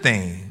a good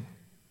thing.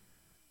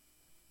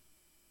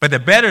 But the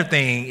better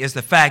thing is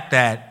the fact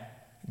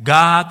that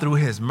God, through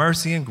his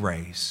mercy and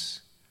grace,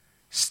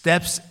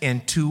 steps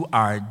into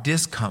our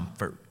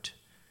discomfort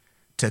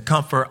to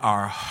comfort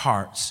our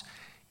hearts.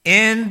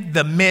 In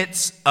the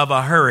midst of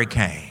a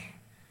hurricane,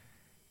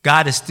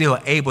 God is still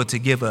able to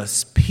give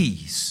us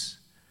peace.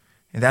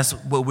 And that's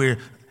what we're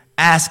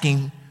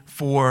asking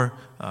for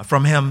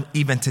from him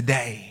even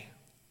today.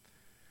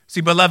 See,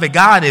 beloved,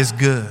 God is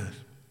good.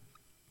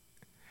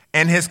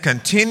 And his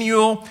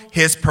continual,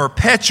 his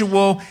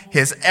perpetual,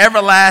 his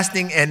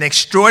everlasting and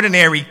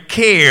extraordinary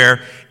care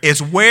is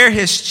where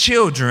his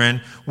children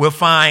will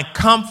find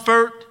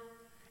comfort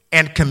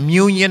and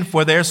communion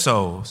for their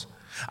souls.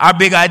 Our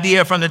big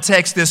idea from the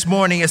text this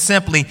morning is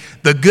simply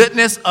the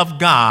goodness of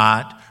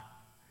God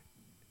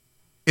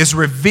is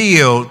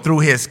revealed through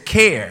his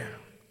care.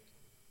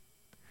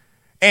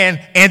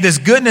 And this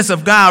goodness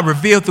of God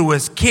revealed through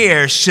his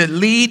care should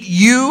lead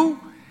you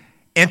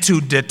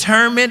into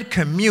determined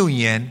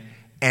communion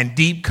and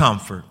deep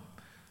comfort.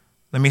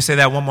 Let me say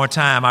that one more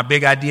time. Our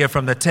big idea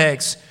from the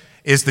text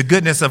is the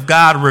goodness of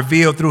God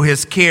revealed through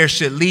his care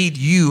should lead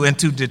you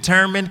into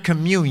determined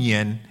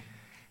communion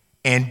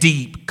and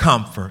deep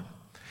comfort.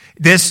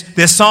 This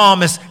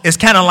psalm is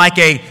kind of like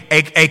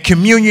a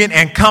communion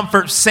and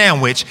comfort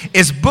sandwich.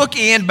 It's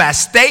bookended by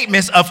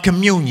statements of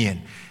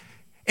communion.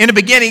 In the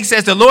beginning, he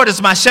says, the Lord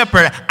is my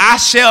shepherd, I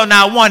shall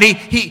not want.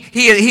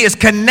 He is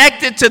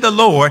connected to the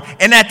Lord.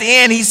 And at the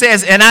end, he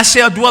says, and I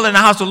shall dwell in the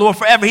house of the Lord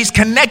forever. He's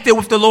connected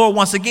with the Lord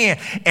once again.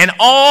 And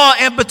all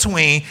in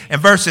between, in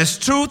verses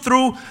 2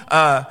 through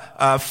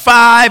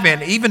 5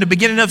 and even the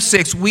beginning of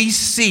 6, we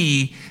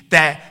see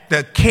that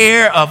the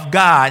care of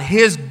God,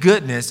 his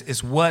goodness,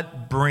 is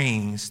what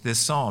brings this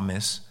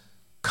psalmist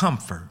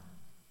comfort.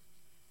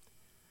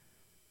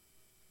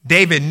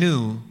 David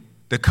knew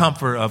the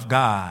comfort of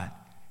God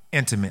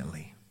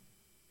intimately.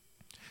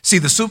 See,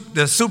 the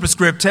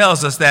superscript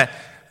tells us that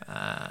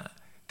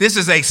this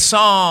is a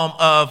psalm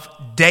of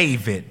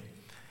David.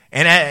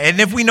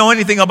 And if we know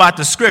anything about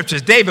the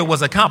scriptures, David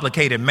was a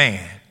complicated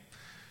man.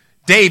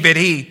 David,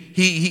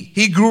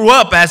 he grew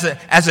up as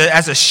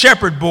a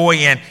shepherd boy,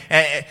 and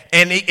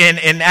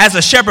as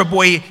a shepherd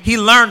boy, he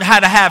learned how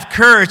to have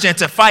courage and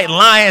to fight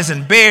lions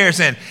and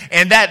bears, and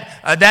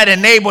that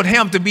enabled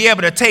him to be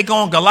able to take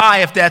on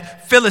Goliath, that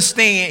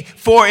Philistine,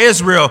 for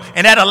Israel,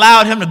 and that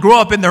allowed him to grow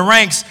up in the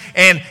ranks.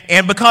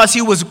 And because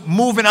he was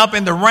moving up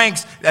in the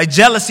ranks, a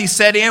jealousy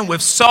set in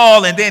with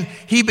Saul, and then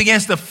he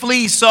begins to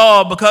flee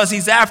Saul because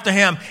he's after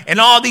him,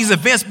 and all these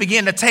events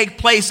begin to take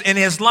place in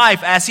his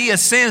life as he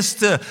ascends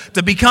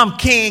to become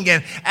king.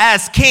 And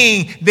as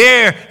king,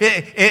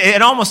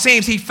 it almost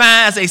seems he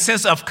finds a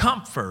sense of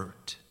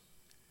comfort.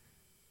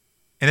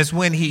 And it's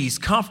when he's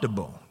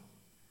comfortable,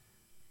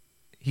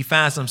 he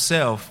finds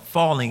himself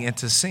falling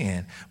into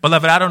sin.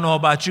 Beloved, I don't know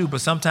about you,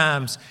 but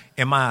sometimes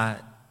in my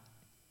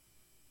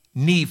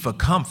need for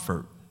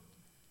comfort,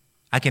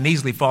 I can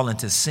easily fall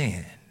into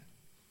sin.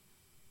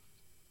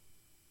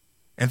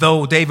 And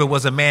though David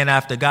was a man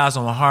after God's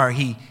own heart,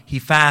 he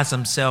finds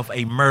himself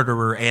a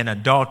murderer and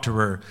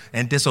adulterer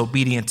and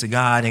disobedient to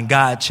God. And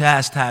God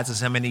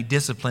chastises him and he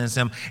disciplines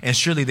him. And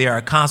surely there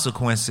are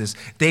consequences.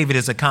 David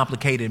is a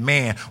complicated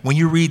man. When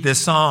you read this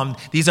psalm,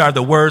 these are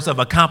the words of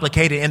a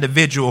complicated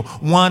individual,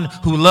 one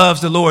who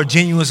loves the Lord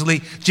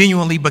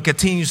genuinely, but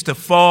continues to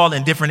fall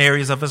in different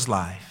areas of his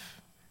life.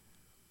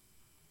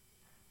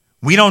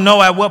 We don't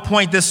know at what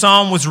point this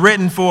psalm was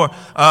written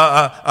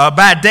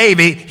by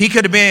David. He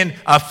could have been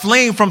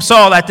fleeing from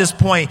Saul at this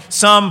point.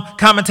 Some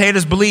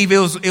commentators believe it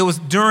was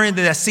during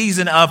the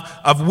season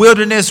of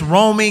wilderness,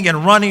 roaming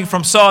and running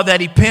from Saul, that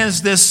he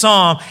pens this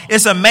psalm.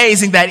 It's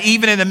amazing that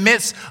even in the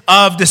midst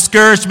of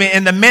discouragement,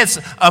 in the midst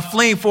of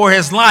fleeing for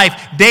his life,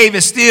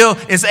 David still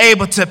is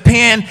able to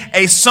pen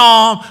a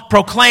psalm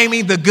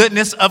proclaiming the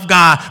goodness of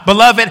God.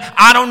 Beloved,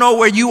 I don't know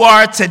where you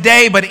are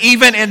today, but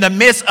even in the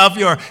midst of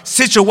your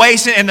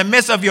situation, in the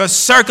midst of your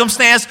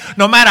circumstance,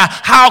 no matter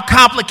how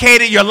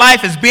complicated your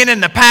life has been in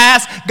the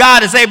past,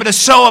 God is able to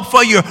show up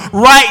for you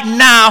right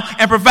now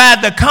and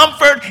provide the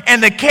comfort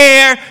and the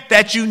care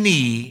that you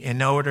need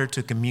in order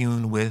to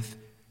commune with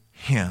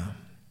him.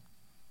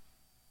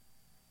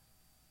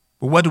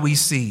 But what do we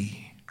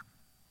see?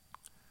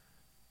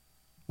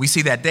 We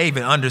see that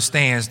David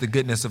understands the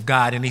goodness of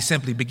God, and he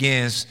simply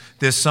begins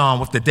this psalm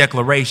with the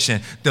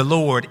declaration, "The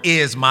Lord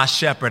is my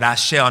shepherd, I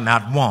shall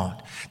not want."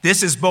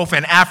 This is both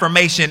an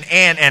affirmation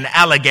and an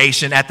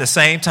allegation at the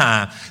same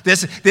time.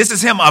 This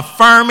is him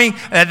affirming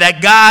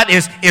that God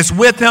is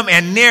with him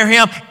and near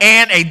him,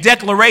 and a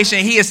declaration.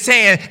 He is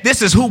saying,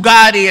 this is who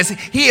God is.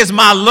 He is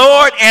my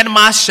Lord and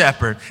my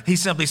shepherd. He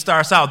simply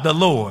starts out, the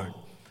Lord.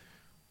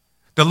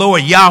 The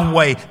Lord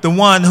Yahweh, the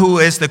one who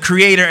is the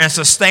creator and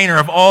sustainer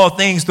of all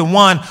things, the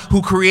one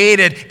who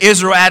created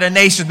Israel as a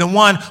nation, the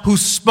one who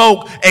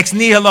spoke ex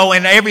nihilo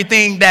and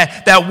everything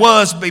that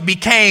was,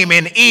 became,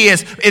 and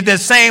is the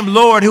same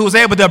Lord who was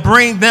able to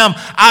bring them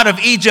out of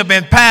Egypt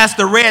and past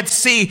the Red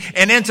Sea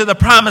and into the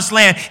promised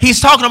land. He's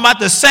talking about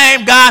the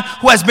same God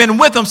who has been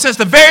with them since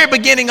the very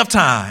beginning of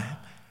time.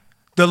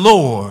 The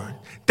Lord.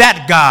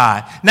 That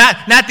God,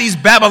 not these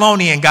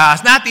Babylonian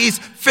gods, not these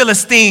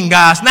Philistine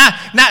gods, not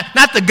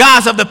the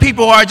gods of the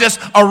people who are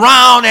just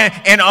around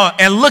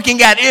and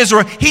looking at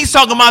Israel. He's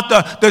talking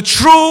about the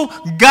true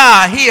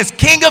God. He is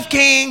King of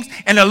kings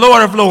and the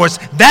Lord of lords.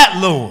 That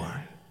Lord,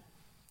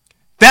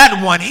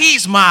 that one,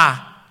 he's my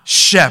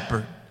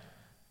shepherd.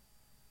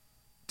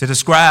 To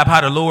describe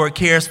how the Lord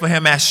cares for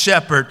him as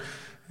shepherd,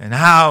 and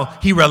how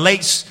he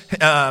relates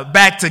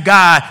back to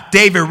God,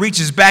 David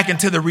reaches back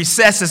into the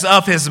recesses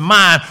of his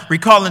mind,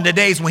 recalling the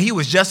days when he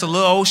was just a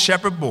little old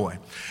shepherd boy.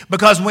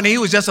 Because when he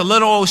was just a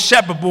little old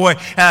shepherd boy,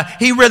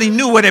 he really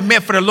knew what it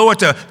meant for the Lord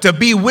to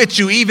be with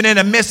you, even in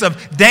the midst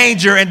of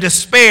danger and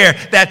despair,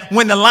 that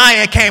when the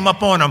lion came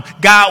up on him,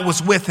 God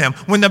was with him.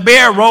 When the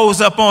bear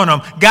rose up on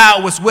him,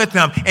 God was with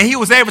him. And he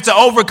was able to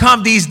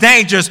overcome these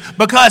dangers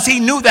because he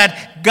knew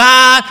that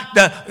God,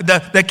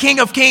 the King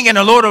of Kings and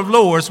the Lord of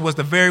Lords, was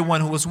the very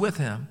one who was with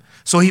him.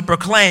 So he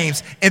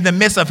proclaims in the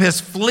midst of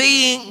his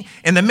fleeing,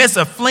 in the midst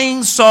of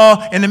fleeing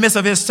Saul, in the midst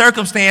of his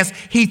circumstance,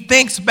 he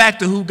thinks back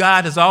to who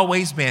God has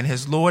always been,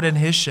 his Lord and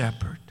his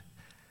shepherd.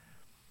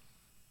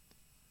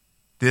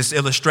 This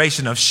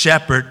illustration of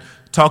shepherd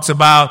talks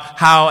about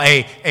how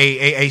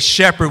a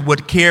shepherd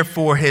would care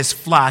for his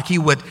flock. He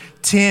would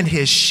tend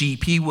his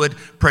sheep. He would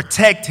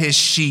protect his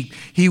sheep.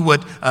 He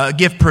would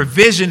give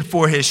provision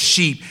for his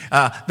sheep.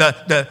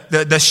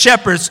 The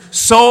shepherd's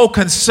sole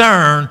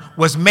concern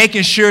was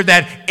making sure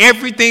that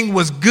everything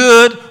was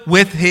good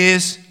with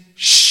his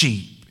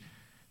sheep.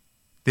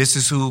 This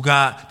is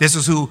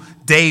who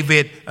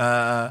David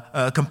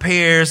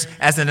compares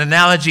as an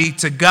analogy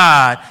to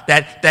God,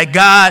 that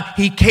God,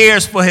 he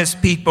cares for his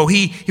people.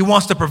 He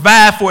wants to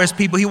provide for his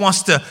people. He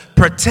wants to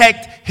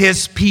protect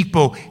his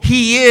people.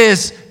 He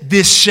is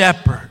this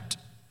shepherd,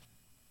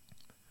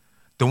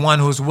 the one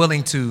who is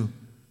willing to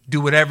do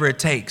whatever it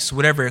takes,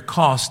 whatever it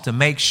costs to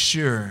make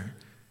sure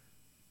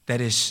that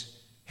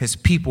his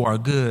people are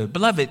good.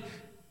 Beloved,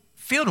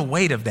 feel the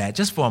weight of that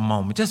just for a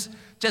moment.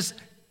 Just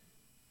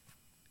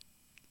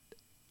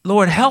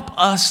Lord, help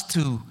us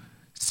to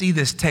see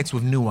this text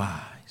with new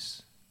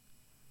eyes.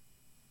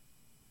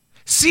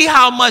 See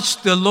how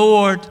much the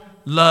Lord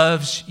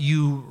loves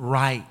you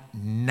right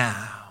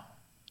now.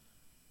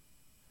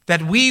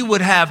 That we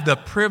would have the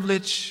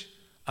privilege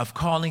of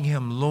calling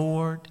him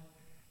Lord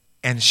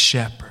and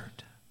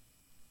Shepherd.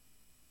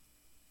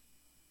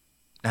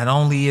 Not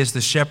only is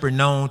the shepherd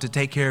known to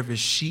take care of his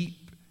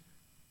sheep,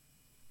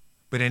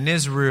 but in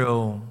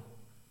Israel,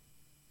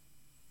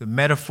 the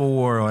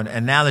metaphor or an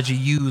analogy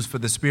used for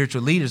the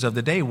spiritual leaders of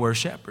the day were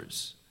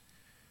shepherds.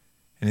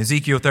 In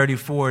Ezekiel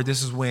 34,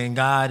 this is when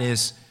God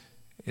is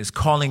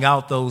calling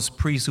out those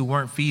priests who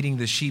weren't feeding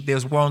the sheep. They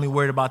were only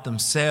worried about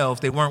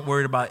themselves. They weren't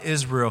worried about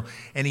Israel.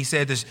 And he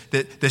said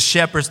the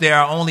shepherds there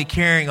are only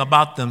caring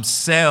about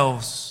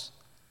themselves.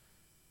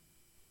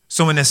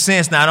 So in a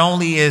sense, not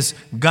only is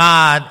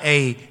God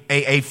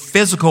a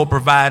physical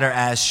provider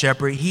as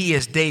shepherd, he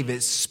is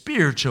David's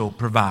spiritual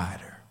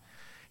provider.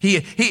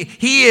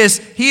 He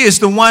is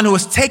the one who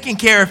is taking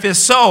care of his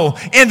soul.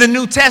 In the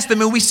New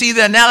Testament, we see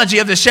the analogy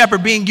of the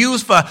shepherd being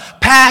used for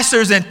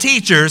pastors and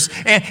teachers.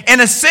 And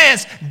in a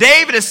sense,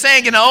 David is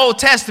saying in the Old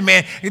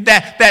Testament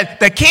that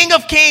the King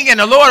of Kings and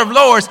the Lord of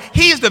Lords,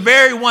 he's the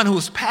very one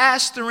who's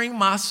pastoring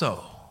my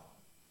soul.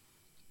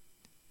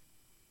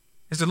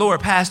 Is the Lord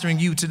pastoring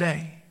you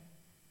today?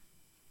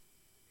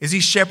 Is he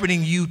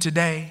shepherding you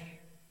today?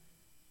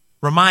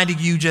 Reminding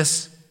you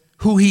just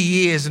who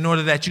he is in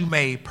order that you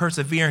may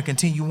persevere and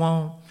continue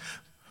on.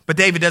 But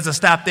David doesn't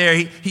stop there.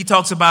 He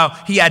talks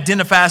about, he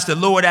identifies the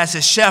Lord as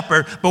his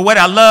shepherd. But what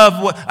I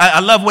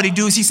love what he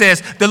does. He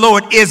says, the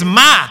Lord is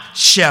my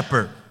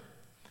shepherd.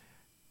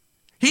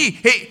 He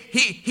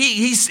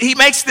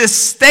makes this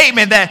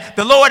statement that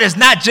the Lord is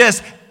not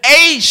just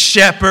a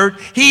shepherd,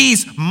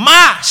 he's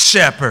my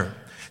shepherd.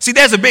 See,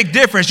 there's a big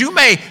difference. You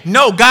may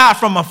know God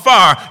from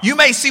afar. You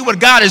may see what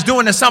God is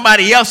doing in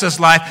somebody else's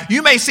life.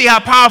 You may see how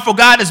powerful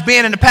God has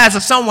been in the past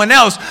of someone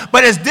else.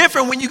 But it's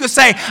different when you can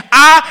say,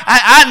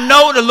 I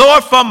know the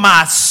Lord for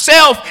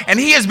myself, and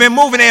he has been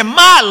moving in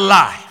my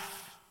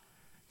life.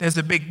 There's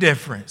a big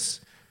difference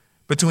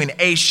between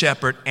a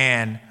shepherd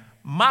and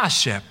my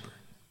shepherd.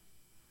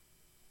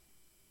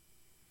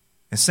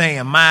 And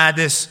saying my,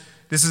 this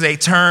is a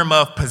term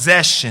of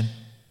possession.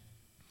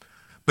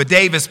 But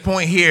David's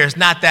point here is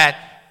not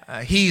that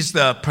he's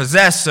the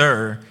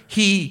possessor.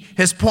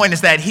 His point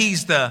is that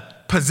he's the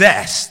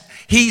possessed.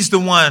 He's the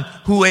one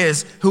who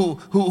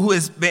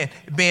has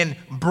been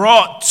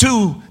brought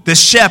to the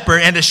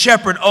shepherd, and the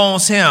shepherd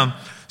owns him.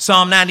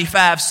 Psalm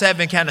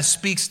 95:7 kind of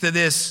speaks to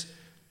this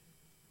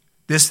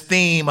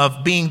theme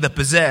of being the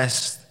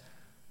possessed.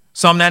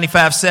 Psalm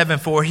 95:7,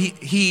 for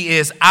he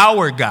is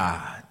our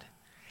God,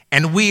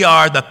 and we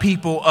are the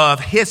people of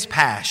his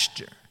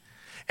pasture,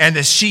 and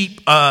the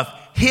sheep of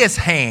his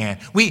hand.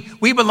 We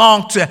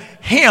belong to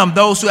him,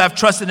 those who have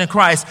trusted in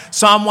Christ.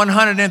 Psalm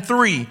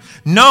 103.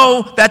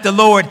 Know that the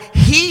Lord,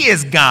 he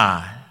is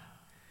God.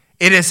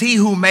 It is he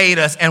who made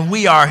us, and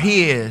we are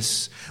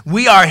his.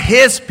 We are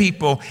his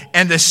people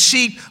and the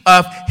sheep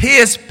of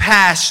his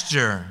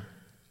pasture.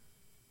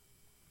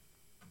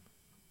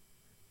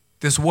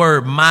 This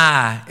word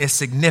my is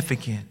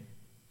significant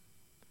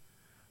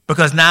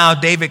because now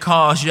David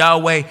calls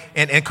Yahweh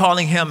and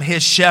calling him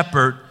his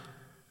shepherd.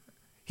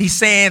 He's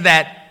saying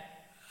that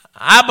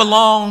I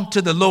belong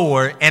to the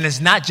Lord, and it's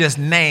not just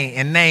name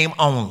and name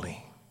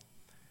only.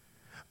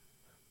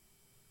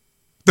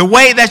 The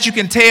way that you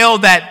can tell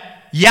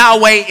that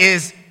Yahweh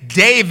is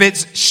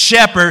David's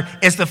shepherd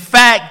is the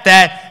fact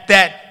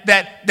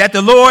that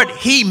the Lord,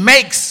 he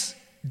makes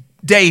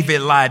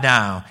David lie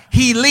down.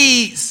 He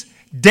leads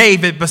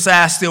David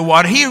beside still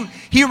water.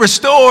 He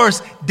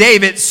restores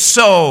David's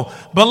soul.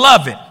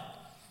 Beloved,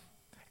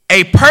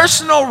 a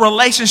personal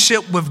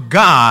relationship with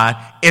God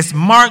is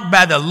marked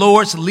by the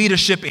Lord's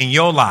leadership in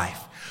your life.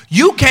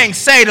 You can't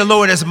say the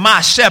Lord is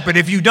my shepherd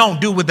if you don't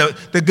do what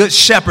the good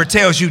shepherd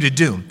tells you to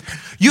do.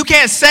 You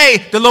can't say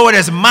the Lord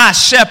is my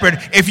shepherd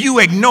if you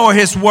ignore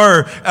his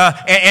word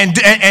and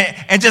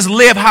just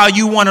live how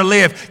you want to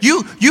live.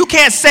 You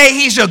can't say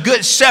he's your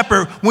good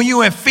shepherd when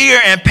you're in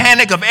fear and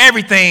panic of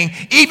everything,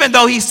 even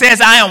though he says,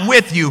 I am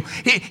with you.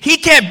 He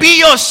can't be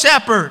your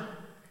shepherd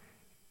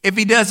if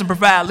he doesn't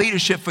provide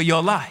leadership for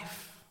your life.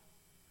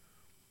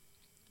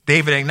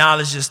 David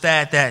acknowledges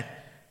that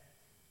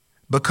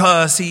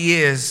because he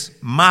is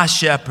my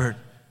shepherd,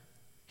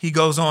 he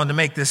goes on to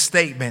make this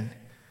statement,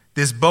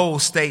 this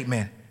bold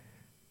statement,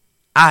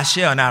 I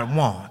shall not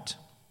want.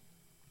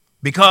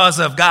 Because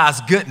of God's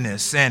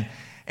goodness and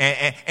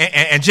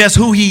just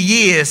who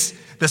he is,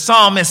 the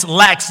psalmist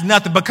lacks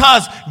nothing.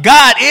 Because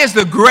God is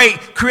the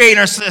great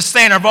creator and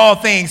sustainer of all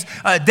things,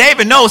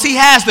 David knows he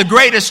has the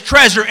greatest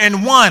treasure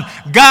in one,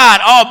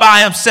 God all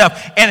by himself.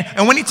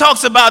 And when he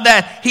talks about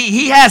that,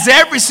 he has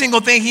every single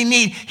thing he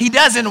needs. He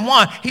doesn't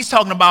want. He's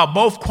talking about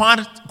both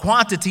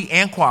quantity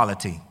and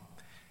quality.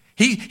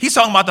 He's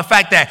talking about the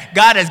fact that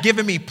God has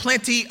given me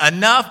plenty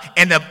enough,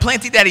 and the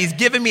plenty that he's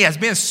given me has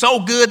been so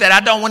good that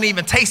I don't want to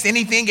even taste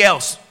anything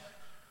else.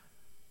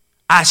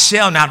 I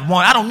shall not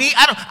want. I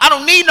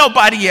don't need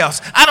nobody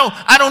else.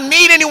 I don't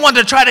need anyone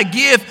to try to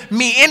give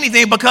me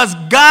anything because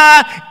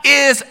God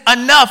is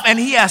enough and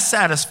he has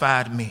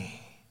satisfied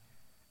me.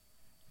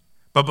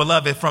 But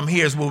beloved, from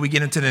here is where we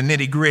get into the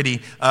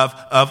nitty-gritty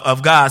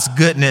of God's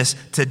goodness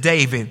to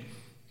David.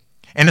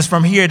 And it's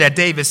from here that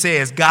David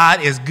says,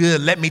 God is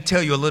good. Let me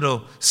tell you a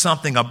little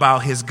something about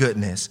his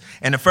goodness.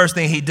 And the first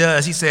thing he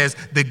does, he says,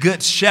 the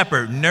good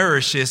shepherd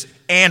nourishes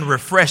and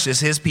refreshes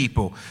his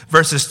people.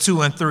 Verses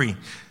 2 and 3.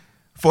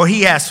 For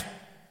he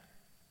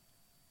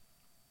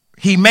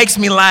makes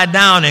me lie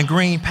down in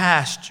green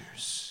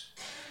pastures.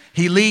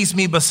 He leads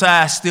me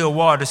beside still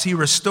waters. He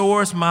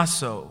restores my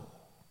soul.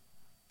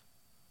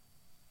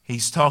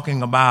 He's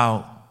talking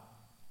about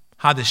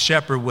how the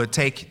shepherd would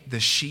take the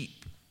sheep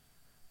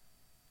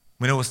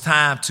when it was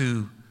time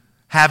to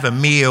have a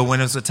meal, when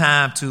it was a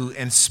time to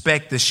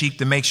inspect the sheep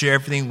to make sure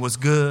everything was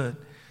good.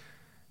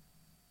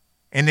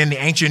 And in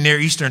the ancient Near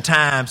Eastern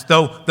times,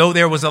 though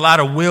there was a lot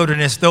of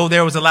wilderness, though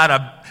there was a lot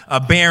of a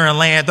barren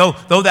land,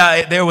 though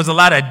there was a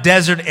lot of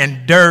desert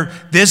and dirt,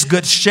 this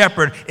good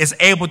shepherd is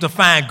able to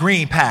find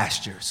green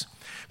pastures.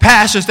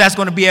 Pastures that's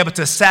going to be able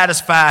to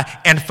satisfy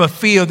and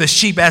fulfill the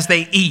sheep as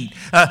they eat.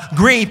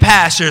 Green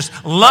pastures,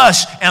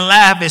 lush and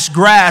lavish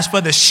grass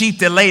for the sheep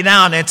to lay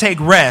down and take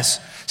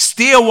rest.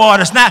 Still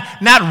waters, not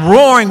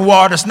roaring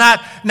waters,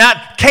 not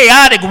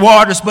chaotic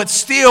waters, but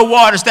still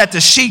waters that the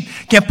sheep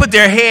can put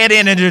their head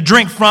in and to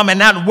drink from and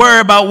not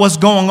worry about what's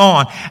going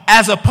on.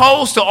 As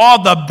opposed to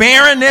all the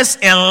barrenness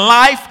in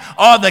life,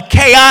 all the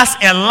chaos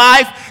in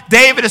life,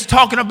 David is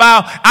talking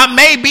about, I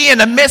may be in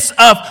the midst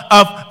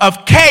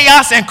of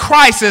chaos and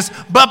crisis,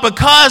 but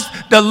because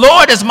the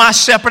Lord is my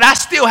shepherd, I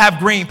still have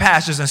green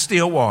pastures and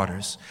still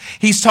waters.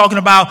 He's talking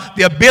about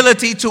the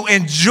ability to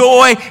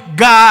enjoy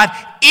God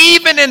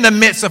even in the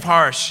midst of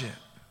hardship.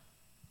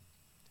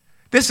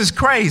 This is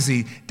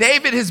crazy.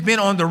 David has been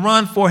on the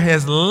run for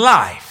his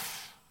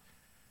life,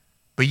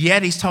 but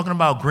yet he's talking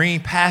about green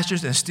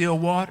pastures and still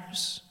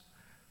waters.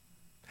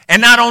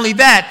 And not only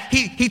that,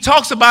 he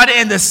talks about it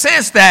in the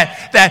sense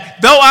that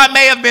though I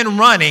may have been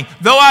running,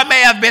 though I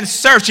may have been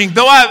searching,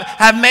 though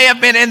I may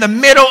have been in the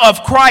middle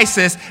of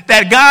crisis,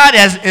 that God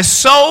is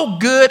so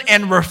good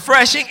and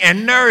refreshing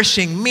and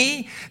nourishing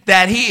me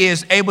that he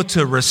is able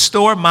to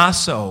restore my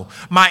soul,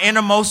 my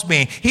innermost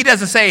being. He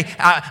doesn't say,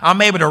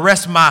 I'm able to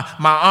rest my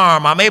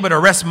arm, I'm able to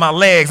rest my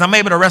legs, I'm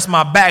able to rest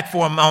my back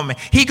for a moment.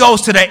 He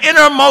goes to the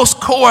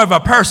innermost core of a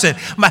person.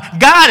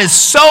 God is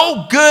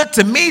so good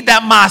to me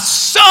that my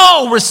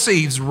soul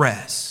receives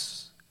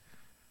rest.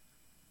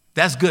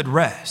 That's good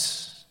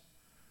rest.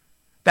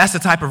 That's the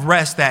type of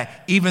rest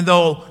that even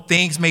though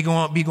things may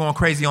be going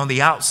crazy on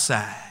the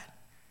outside,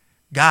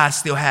 God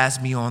still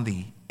has me on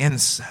the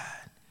inside.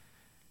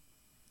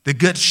 The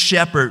good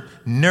shepherd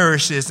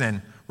nourishes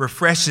and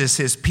refreshes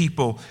his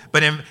people.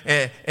 But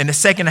in the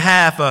second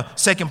half,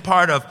 second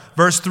part of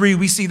verse 3,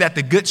 we see that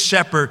the good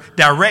shepherd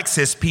directs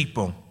his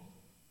people.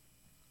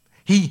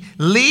 He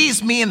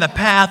leads me in the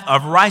path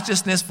of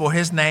righteousness for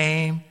his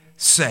name's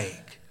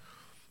sake.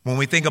 When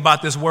we think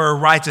about this word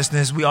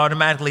righteousness, we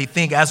automatically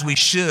think, as we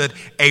should,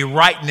 a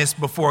rightness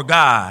before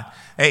God.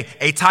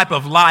 A type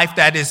of life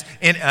that is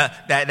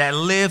that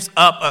lives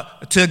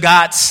up to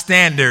God's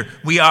standard.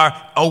 We are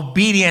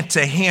obedient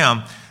to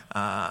him.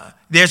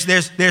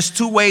 There's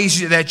two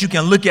ways that you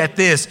can look at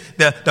this.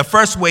 The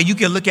first way, you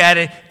can look at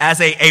it as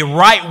a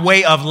right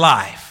way of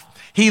life.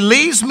 He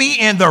leads me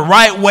in the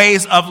right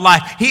ways of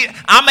life.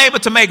 I'm able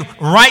to make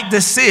right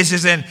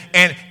decisions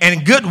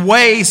and good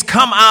ways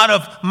come out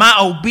of my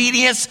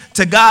obedience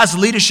to God's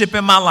leadership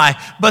in my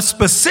life. But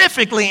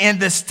specifically in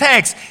this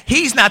text,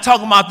 he's not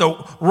talking about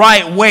the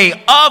right way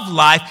of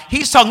life.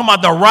 He's talking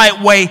about the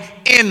right way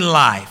in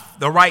life,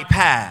 the right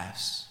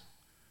paths.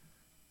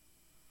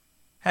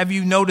 Have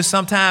you noticed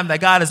sometime that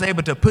God is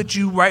able to put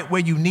you right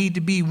where you need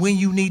to be, when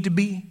you need to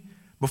be,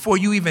 before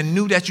you even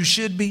knew that you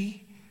should be?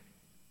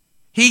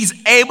 He's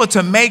able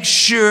to make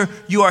sure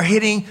you are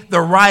hitting the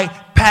right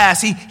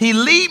path. He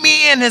lead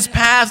me in his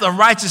paths of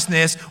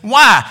righteousness.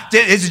 Why?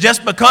 Is it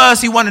just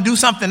because he wanted to do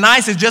something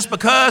nice? Is it just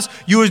because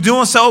you were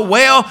doing so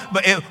well?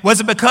 But was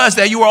it because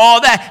that you were all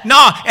that?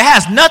 No, it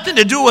has nothing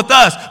to do with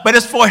us, but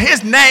it's for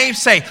his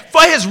name's sake,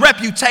 for his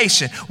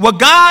reputation. What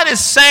God is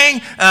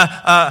saying to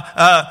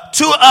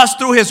us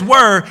through his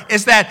word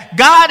is that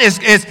God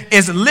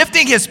is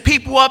lifting his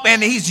people up,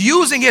 and he's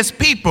using his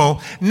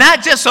people,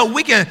 not just so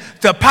we can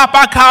to pop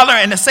our collar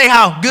and to say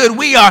how good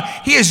we are.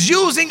 He is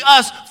using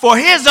us for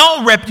his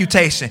own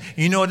reputation.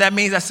 You know what that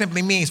means? That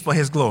simply means for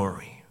his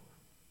glory.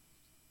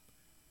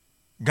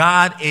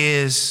 God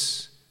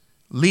is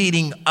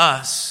leading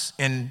us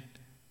in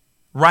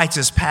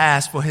righteous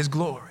paths for his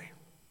glory.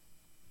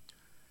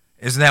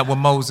 Isn't that what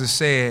Moses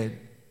said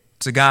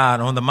to God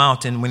on the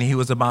mountain when he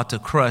was about to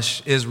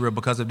crush Israel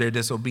because of their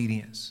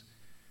disobedience?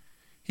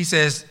 He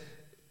says,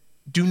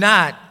 do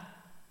not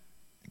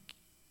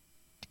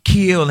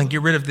kill and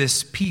get rid of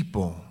this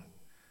people,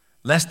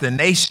 lest the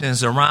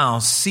nations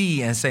around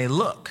see and say,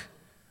 look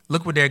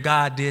what their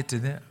God did to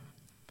them.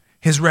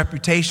 His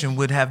reputation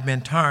would have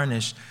been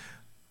tarnished.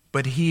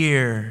 But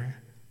here,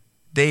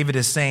 David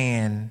is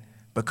saying,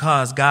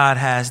 because God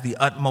has the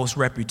utmost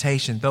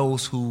reputation,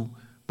 those who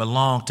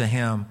belong to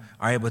him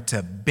are able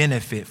to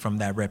benefit from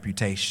that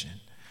reputation.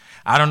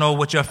 I don't know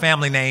what your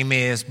family name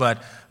is,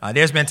 but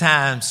there's been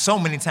times, so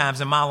many times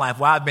in my life,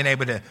 where I've been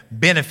able to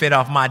benefit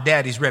off my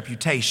daddy's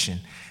reputation.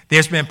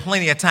 There's been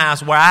plenty of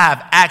times where I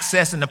have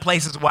access into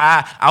places where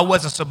I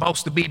wasn't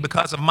supposed to be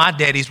because of my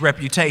daddy's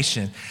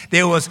reputation.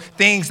 There was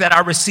things that I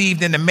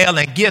received in the mail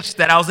and gifts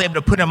that I was able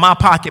to put in my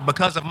pocket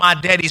because of my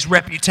daddy's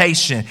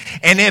reputation.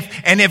 And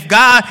if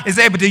God is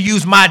able to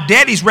use my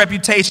daddy's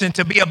reputation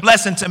to be a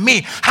blessing to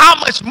me, how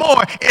much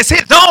more is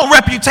his own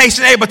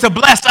reputation able to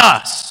bless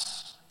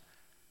us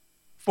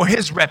for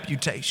his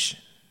reputation?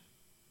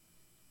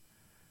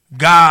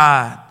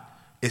 God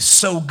is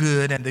so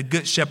good, and the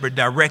good shepherd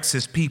directs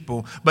his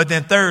people. But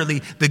then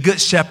thirdly, the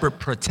good shepherd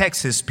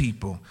protects his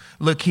people.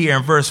 Look here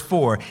in verse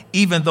 4.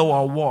 Even though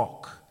I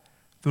walk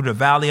through the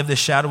valley of the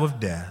shadow of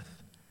death,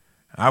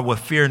 I will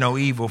fear no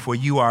evil, for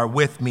you are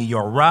with me.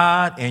 Your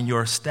rod and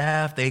your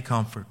staff, they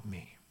comfort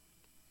me.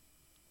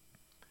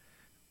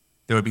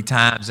 There would be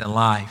times in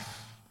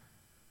life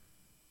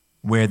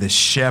where the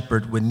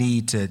shepherd would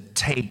need to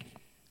take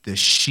the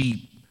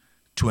sheep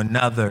to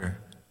another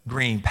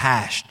green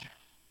pasture,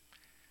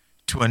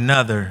 to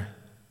another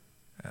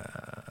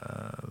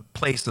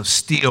place of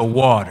still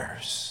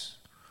waters.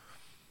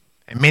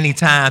 And many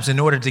times, in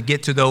order to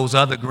get to those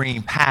other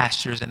green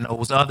pastures and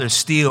those other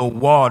still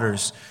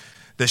waters,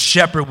 the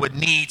shepherd would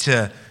need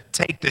to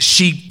take the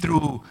sheep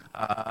through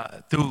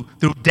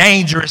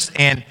dangerous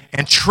and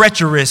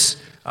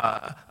treacherous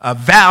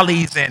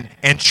valleys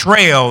and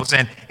trails.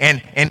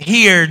 And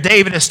here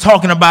David is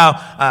talking about,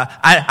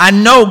 I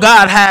know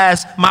God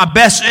has my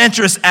best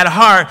interest at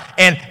heart.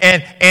 And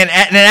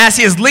as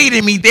he is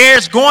leading me,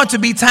 there's going to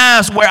be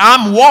times where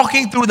I'm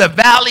walking through the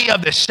valley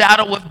of the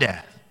shadow of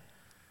death.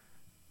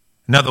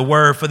 Another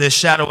word for this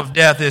shadow of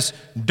death is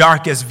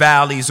darkest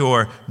valleys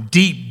or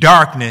deep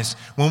darkness.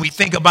 When we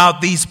think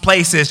about these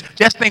places,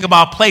 just think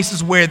about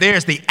places where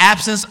there's the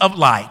absence of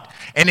light.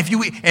 And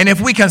if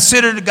we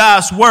consider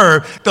God's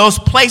word, those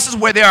places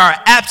where there are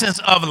absence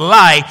of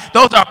light,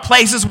 those are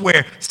places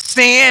where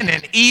sin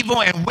and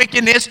evil and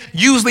wickedness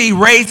usually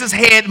raises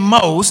head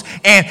most.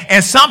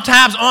 And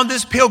sometimes on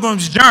this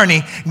pilgrim's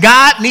journey,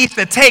 God needs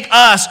to take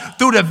us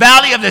through the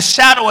valley of the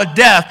shadow of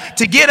death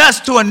to get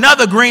us to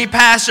another green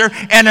pasture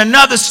and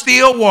another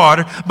still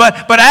water.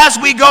 But as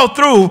we go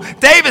through,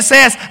 David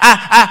says,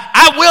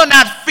 I will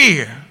not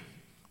fear.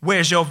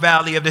 Where's your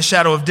valley of the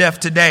shadow of death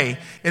today?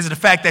 Is it the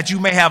fact that you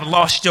may have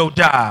lost your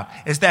job?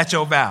 Is that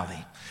your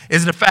valley?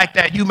 Is it the fact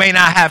that you may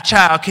not have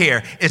child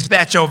care? Is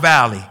that your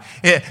valley?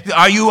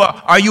 Are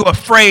you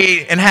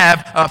afraid and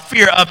have a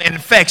fear of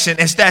infection?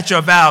 Is that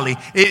your valley?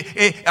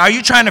 Are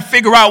you trying to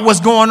figure out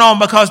what's going on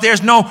because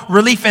there's no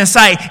relief in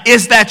sight?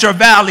 Is that your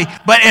valley?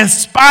 But in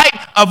spite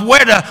of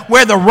where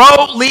the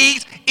road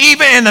leads,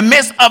 even in the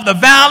midst of the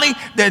valley,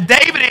 that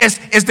David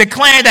is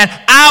declaring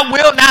that I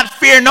will not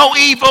fear no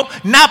evil,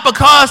 not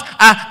because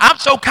I'm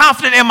so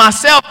confident in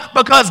myself,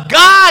 because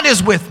God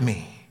is with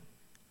me.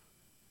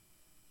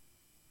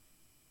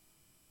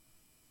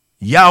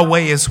 Yahweh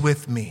is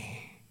with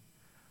me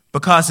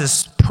because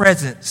his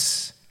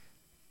presence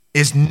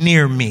is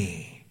near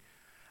me.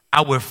 I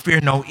will fear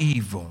no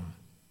evil.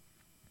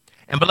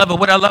 And beloved,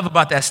 what I love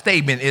about that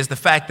statement is the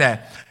fact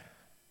that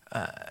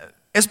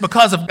it's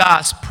because of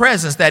God's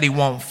presence that he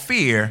won't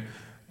fear.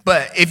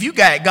 But if you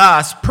got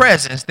God's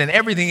presence, then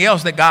everything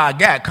else that God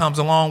got comes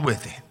along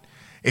with it.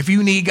 If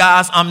you need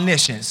God's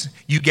omniscience,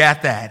 you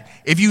got that.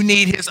 If you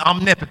need his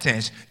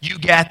omnipotence, you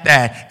got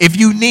that. If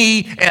you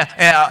need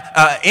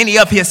any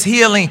of his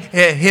healing,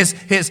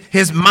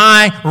 his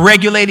mind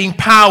regulating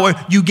power,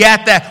 you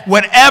got that.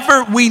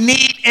 Whatever we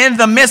need in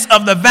the midst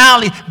of the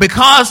valley,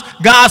 because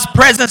God's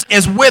presence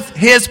is with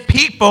his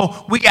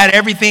people, we got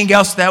everything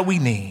else that we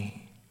need.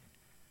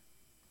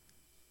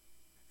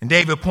 And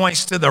David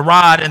points to the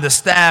rod and the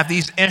staff,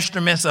 these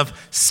instruments of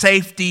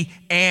safety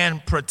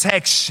and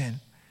protection,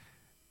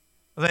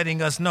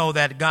 letting us know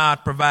that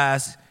God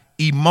provides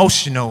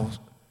emotional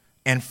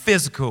and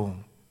physical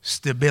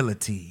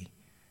stability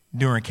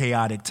during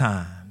chaotic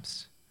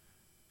times.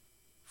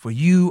 For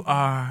you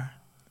are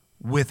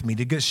with me.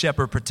 The good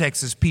shepherd protects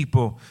his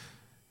people.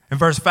 In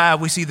verse 5,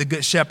 we see the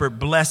good shepherd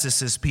blesses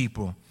his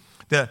people.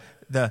 The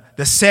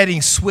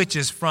setting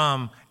switches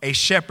from a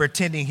shepherd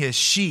tending his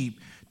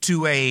sheep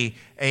to a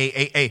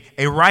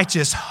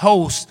righteous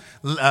host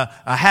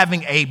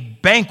having a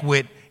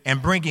banquet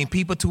and bringing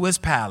people to his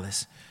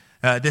palace.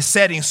 The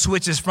setting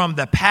switches from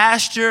the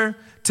pasture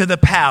to the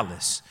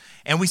palace.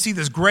 And we see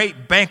this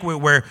great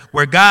banquet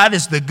where God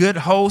is the good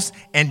host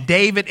and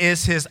David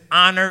is his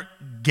honored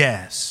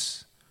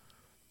guest.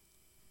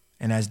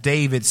 And as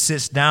David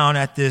sits down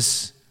at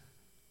this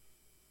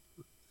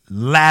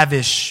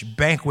lavish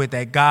banquet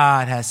that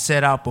God has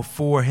set out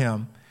before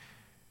him,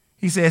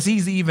 he says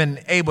he's even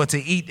able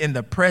to eat in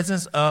the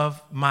presence of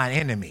my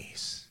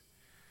enemies.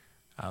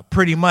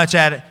 Pretty much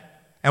at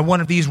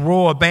one of these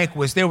royal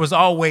banquets, there was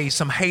always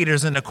some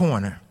haters in the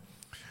corner.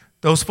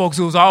 Those folks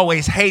who was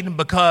always hating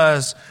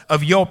because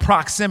of your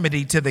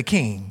proximity to the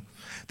king.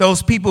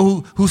 Those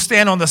people who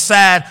stand on the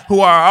side, who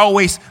are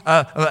always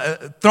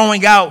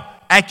throwing out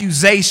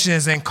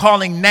accusations and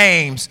calling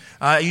names.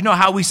 You know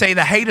how we say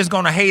the hater's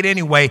going to hate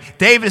anyway.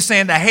 David is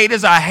saying the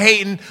haters are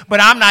hating, but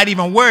I'm not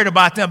even worried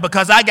about them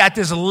because I got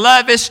this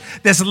lavish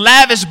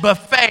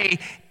buffet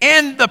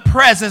in the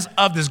presence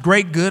of this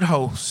great good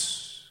host.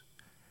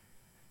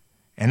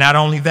 And not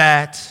only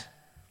that,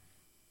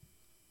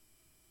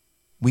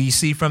 we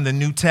see from the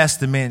New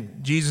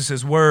Testament,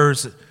 Jesus'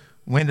 words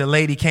when the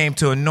lady came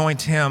to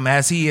anoint him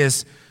as he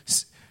is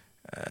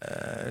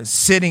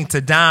sitting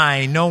to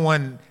die. No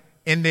one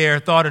in there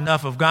thought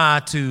enough of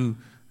God to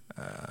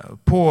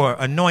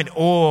anoint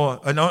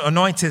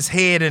his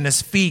head and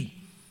his feet,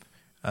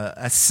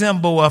 a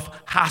symbol of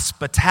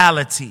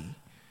hospitality,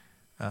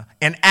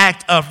 an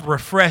act of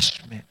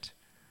refreshment.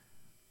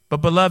 But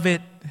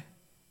beloved,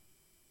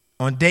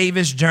 on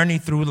David's journey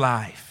through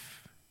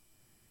life,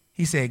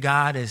 He said,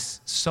 God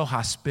is so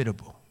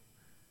hospitable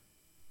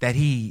that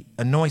he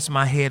anoints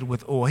my head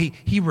with oil.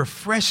 He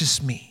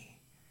refreshes me.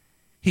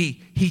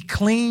 He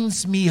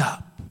cleans me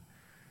up.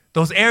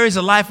 Those areas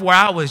of life where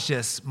I was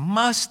just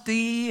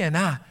musty and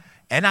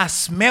I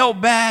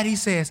smelled bad, he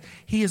says,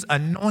 he is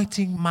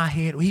anointing my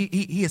head.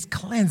 He is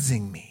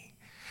cleansing me.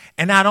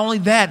 And not only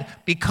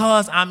that,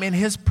 because I'm in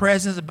his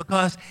presence,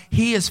 because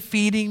he is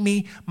feeding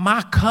me,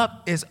 my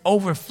cup is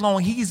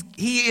overflowing.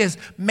 He is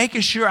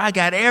making sure I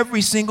got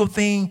every single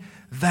thing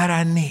that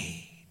I need.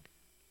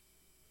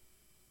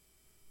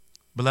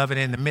 Beloved,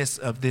 in the midst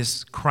of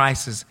this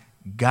crisis,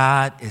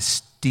 God is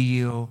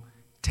still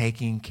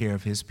taking care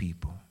of his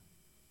people.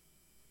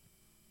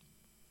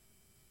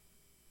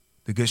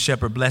 The good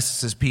shepherd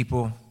blesses his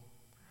people.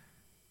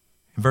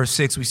 In verse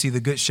 6, we see the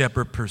good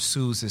shepherd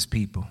pursues his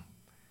people.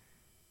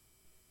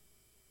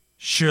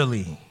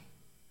 Surely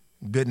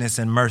goodness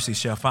and mercy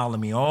shall follow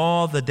me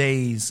all the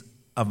days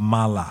of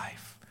my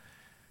life.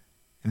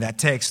 In that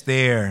text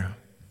there,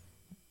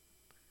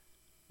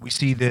 we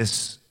see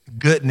this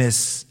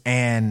goodness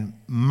and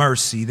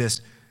mercy,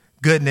 this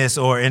goodness,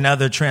 or in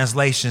other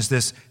translations,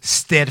 this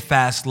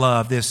steadfast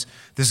love, this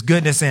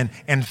goodness and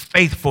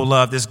faithful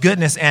love, this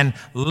goodness and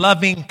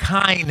loving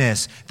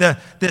kindness,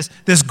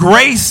 this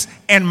grace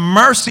and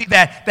mercy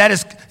that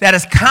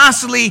is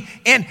constantly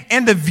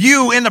in the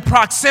view, in the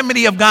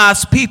proximity of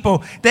God's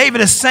people.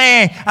 David is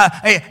saying,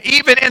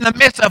 even in the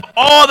midst of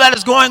all that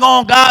is going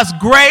on, God's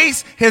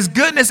grace, his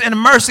goodness and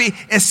mercy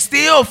is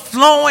still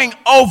flowing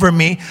over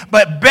me.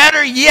 But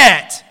better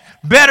yet,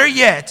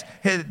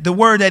 the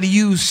word that he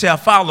used, shall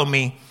follow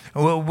me.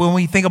 When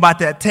we think about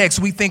that text,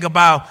 we think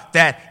about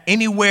that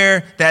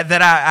anywhere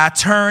that I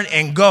turn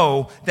and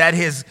go, that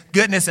his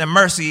goodness and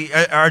mercy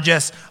are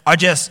just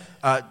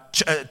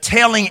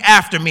tailing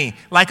after me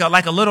like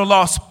a little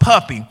lost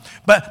puppy.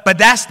 But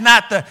that's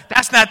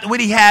not what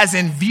he has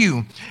in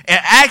view. And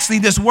actually,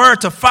 this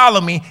word to follow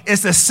me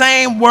is the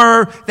same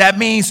word that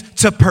means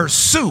to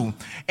pursue.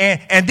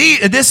 And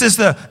this is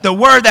the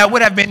word that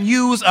would have been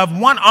used of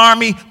one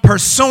army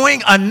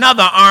pursuing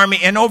another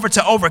army in order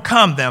to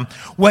overcome them.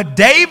 What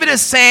David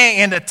is saying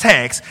in the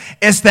text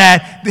is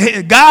that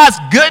God's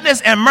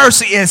goodness and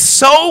mercy is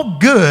so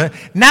good,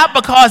 not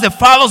because it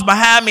follows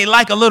behind me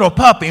like a little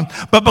puppy,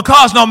 but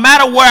because no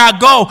matter where I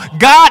go,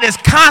 God is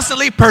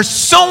constantly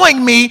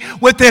pursuing me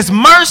with his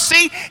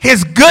mercy,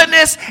 his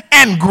goodness,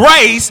 and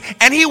grace,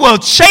 and he will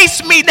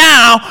chase me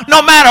down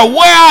no matter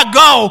where I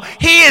go.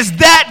 He is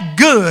that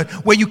good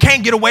where you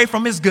can't get away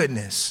from his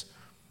goodness.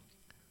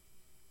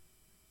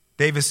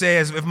 David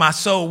says, if my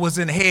soul was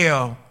in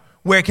hell,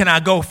 where can I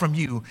go from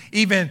you?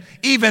 Even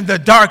the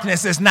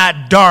darkness is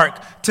not dark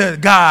to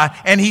God.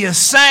 And he is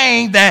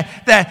saying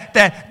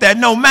that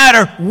no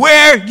matter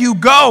where you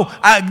go,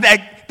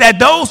 that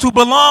those who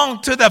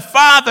belong to the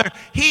Father,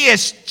 he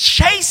is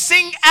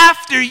chasing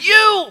after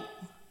you.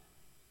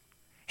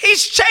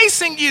 He's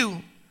chasing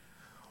you.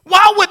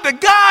 Why would the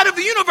God of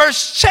the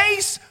universe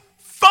chase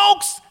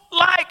folks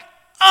like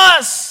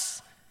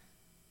us?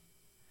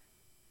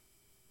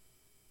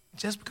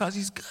 Just because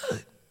he's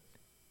good.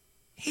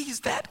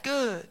 He's that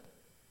good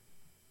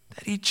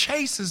that he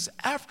chases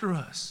after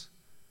us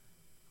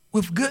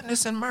with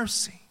goodness and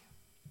mercy.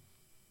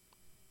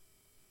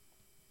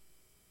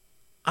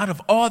 Out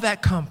of all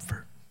that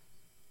comfort,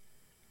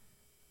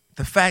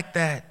 the fact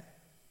that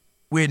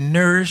we're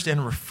nourished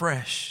and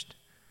refreshed,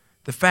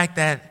 the fact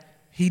that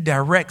he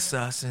directs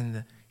us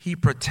and he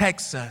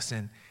protects us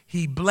and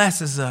he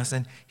blesses us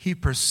and he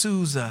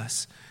pursues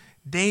us,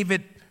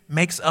 David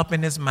makes up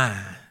in his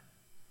mind.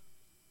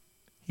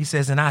 He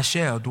says, and I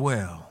shall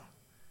dwell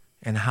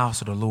in the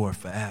house of the Lord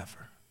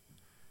forever.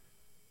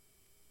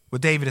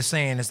 What David is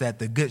saying is that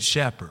the good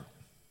shepherd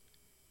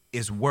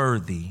is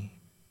worthy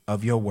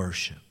of your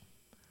worship.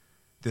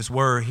 This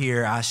word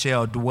here, I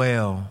shall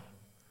dwell,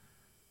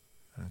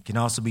 can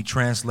also be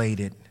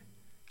translated,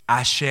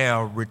 I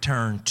shall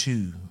return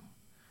to.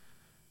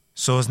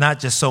 So it's not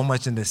just so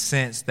much in the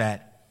sense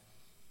that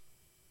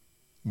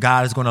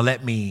God is going to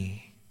let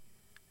me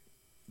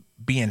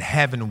be in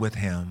heaven with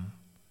him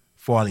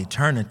for all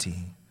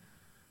eternity.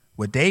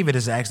 What David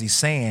is actually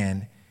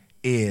saying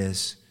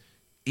is,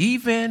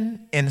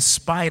 even in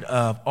spite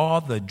of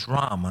all the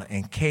drama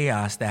and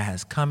chaos that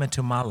has come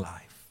into my life,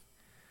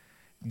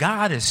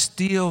 God is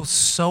still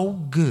so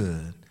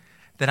good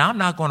that I'm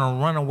not going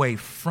to run away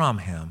from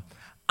him.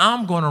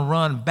 I'm going to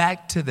run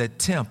back to the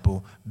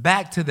temple,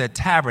 back to the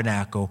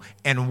tabernacle,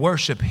 and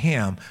worship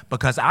him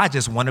because I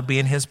just want to be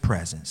in his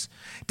presence.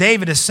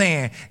 David is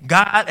saying,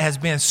 God has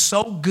been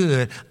so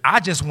good, I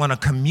just want to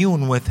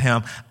commune with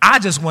him. I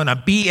just want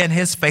to be in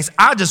his face.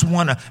 I just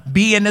want to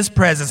be in his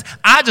presence.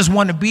 I just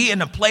want to be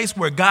in a place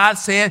where God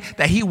said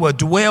that he will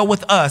dwell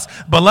with us.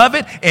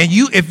 Beloved, and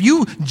if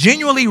you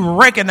genuinely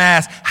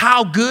recognize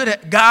how good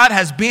God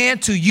has been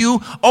to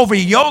you over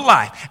your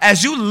life,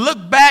 as you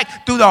look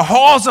back through the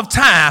halls of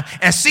time, time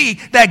and see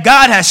that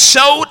God has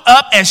showed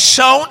up and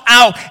shown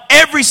out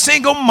every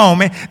single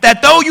moment,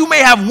 that though you may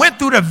have went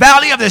through the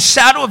valley of the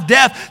shadow of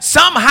death,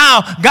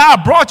 somehow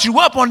God brought you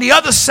up on the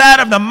other side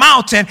of the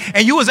mountain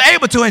and you was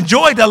able to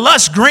enjoy the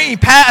lush green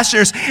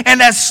pastures and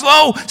that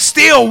slow,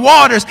 still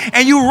waters,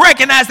 and you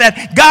recognize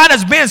that God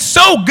has been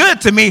so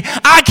good to me,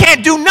 I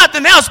can't do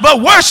nothing else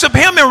but worship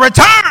him in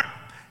return.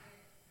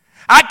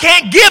 I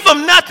can't give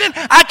him nothing.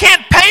 I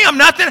can't pay him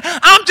nothing.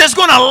 I'm just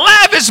going to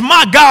lavish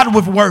my God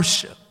with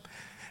worship.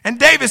 And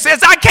David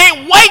says, I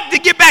can't wait to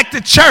get back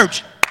to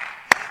church.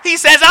 He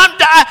says,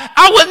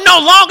 I will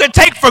no longer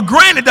take for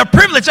granted the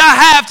privilege I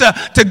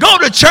have to go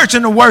to church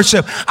and to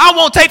worship. I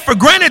won't take for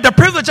granted the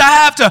privilege I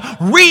have to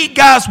read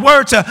God's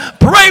word, to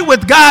pray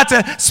with God,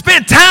 to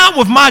spend time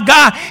with my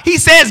God. He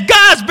says,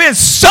 God's been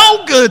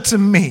so good to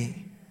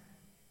me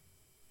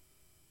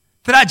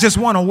that I just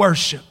want to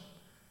worship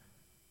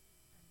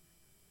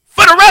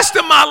for the rest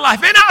of my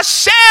life, and I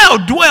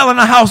shall dwell in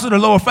the house of the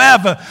Lord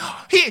forever.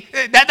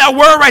 That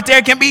word right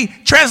there can be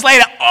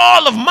translated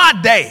all of my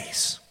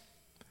days.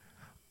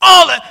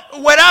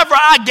 Whatever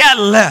I got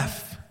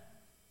left.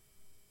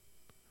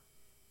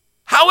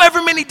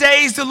 However many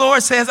days the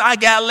Lord says I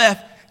got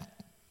left,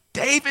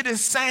 David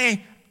is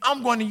saying,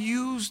 I'm going to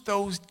use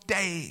those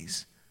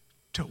days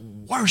to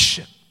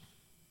worship.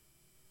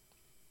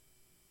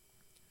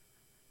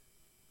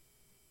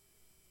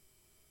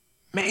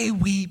 May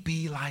we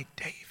be like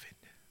David.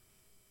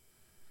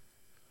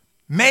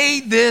 May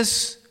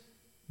this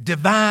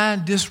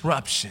divine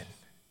disruption,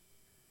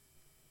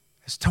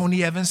 as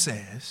Tony Evans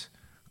says,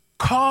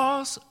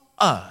 cause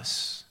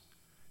us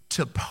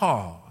to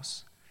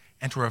pause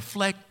and to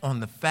reflect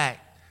on the fact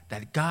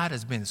that God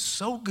has been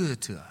so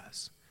good to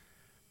us.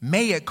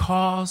 May it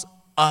cause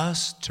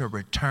us to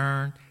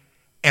return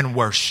and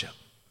worship.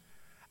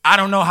 I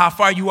don't know how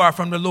far you are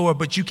from the Lord,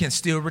 but you can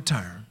still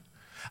return.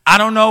 I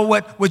don't know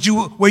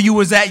where you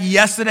was at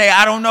yesterday.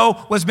 I don't know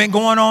what's been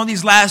going on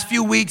these last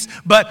few weeks.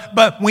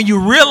 But when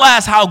you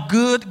realize how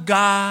good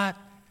God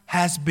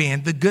has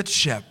been, the good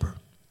shepherd,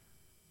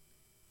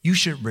 you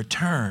should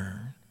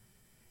return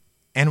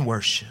and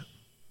worship.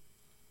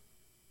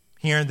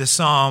 Here in the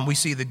psalm, we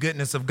see the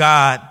goodness of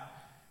God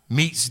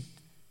meets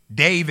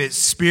David's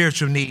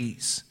spiritual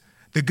needs.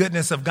 The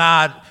goodness of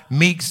God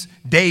meets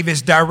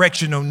David's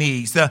directional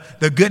needs.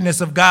 The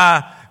goodness of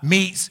God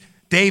meets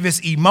David's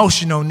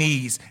emotional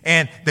needs,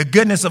 and the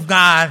goodness of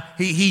God,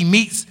 he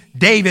meets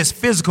David's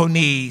physical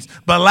needs.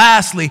 But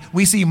lastly,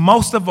 we see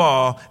most of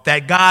all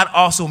that God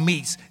also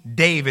meets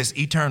David's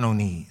eternal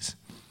needs.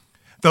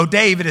 Though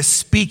David is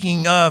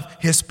speaking of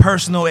his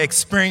personal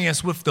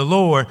experience with the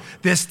Lord,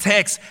 this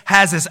text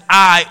has his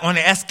eye on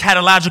the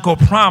eschatological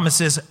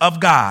promises of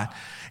God.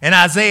 In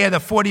Isaiah, the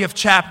 40th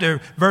chapter,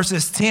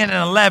 verses 10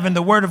 and 11,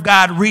 the word of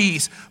God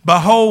reads,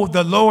 "Behold,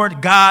 the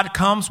Lord God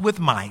comes with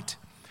might,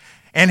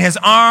 and his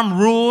arm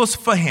rules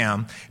for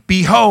him.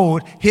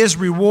 Behold, his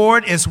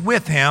reward is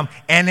with him,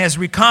 and his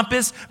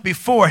recompense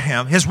before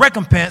him.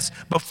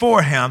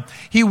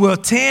 He will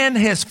tend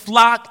his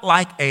flock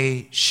like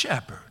a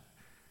shepherd.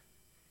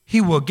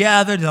 He will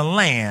gather the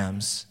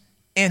lambs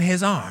in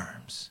his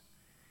arms.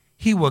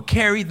 He will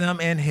carry them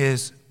in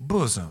his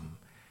bosom,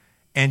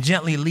 and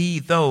gently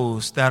lead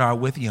those that are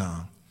with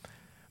young."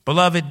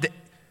 Beloved,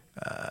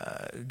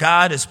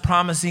 God is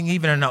promising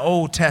even in the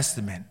Old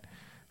Testament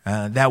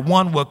that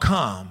one will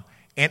come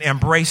and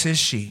embrace his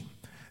sheep.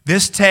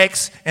 This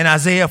text in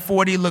Isaiah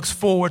 40 looks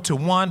forward to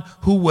one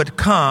who would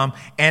come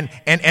and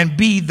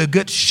be the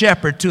good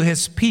shepherd to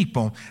his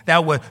people,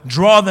 that would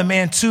draw them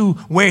into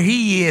where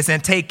he is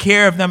and take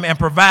care of them and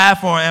provide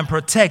for them and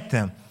protect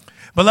them.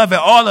 Beloved,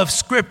 all of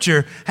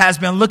Scripture has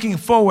been looking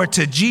forward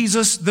to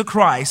Jesus the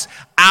Christ,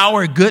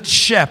 our good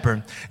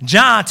shepherd.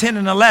 John 10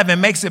 and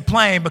 11 makes it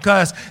plain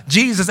because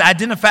Jesus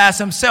identifies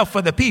himself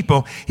for the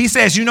people. He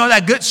says, you know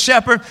that good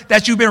shepherd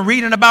that you've been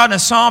reading about in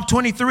Psalm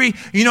 23?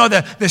 You know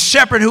the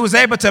shepherd who was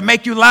able to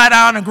make you lie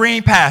down in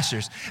green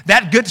pastures.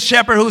 That good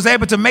shepherd who was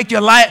able to make you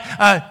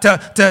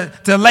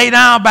to lay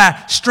down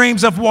by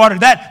streams of water.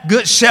 That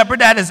good shepherd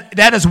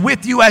that is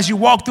with you as you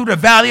walk through the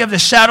valley of the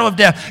shadow of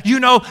death. You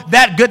know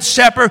that good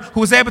shepherd who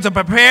was able to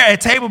prepare a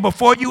table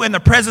before you in the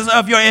presence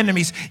of your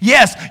enemies.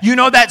 Yes, you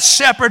know that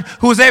shepherd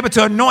who was able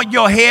to anoint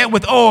your head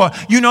with oil.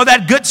 You know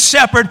that good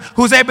shepherd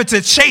who's able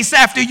to chase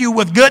after you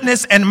with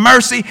goodness and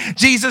mercy.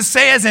 Jesus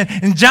says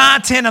in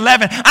John 10,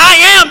 11,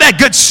 I am that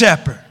good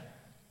shepherd.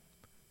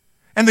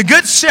 And the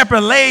good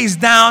shepherd lays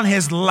down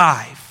his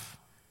life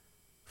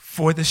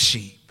for the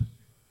sheep.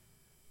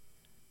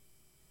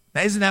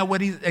 Now, isn't that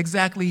what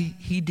exactly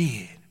he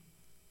did?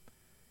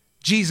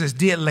 Jesus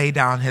did lay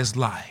down his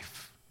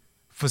life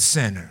for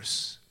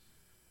sinners,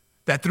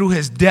 that through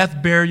his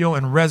death, burial,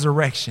 and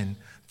resurrection,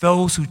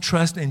 those who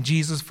trust in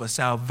Jesus for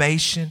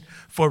salvation,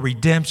 for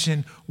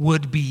redemption,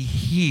 would be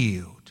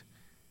healed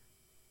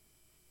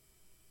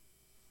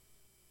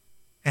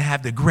and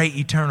have the great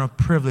eternal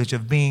privilege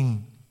of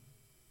being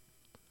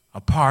a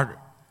part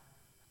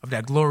of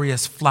that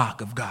glorious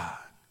flock of God.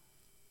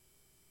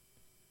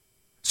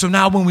 So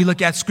now when we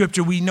look at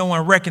scripture, we know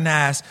and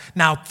recognize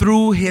now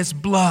through his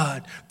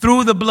blood,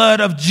 through the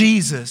blood of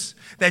Jesus,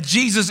 that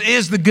Jesus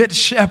is the good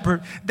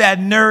shepherd that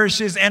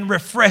nourishes and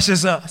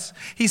refreshes us.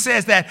 He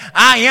says that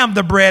I am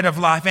the bread of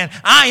life and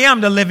I am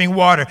the living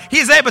water.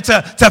 He's able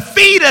to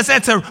feed us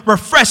and to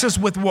refresh us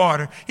with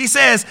water. He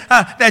says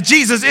that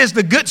Jesus is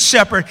the good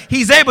shepherd.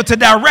 He's able to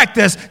direct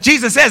us.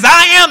 Jesus says,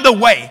 I am the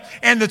way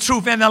and the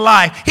truth and the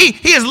life. He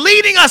is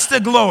leading us to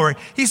glory.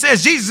 He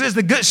says Jesus is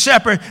the good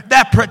shepherd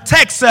that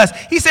protects us.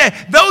 He said,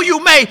 though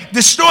you may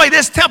destroy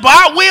this temple,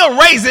 I will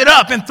raise it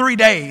up in 3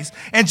 days.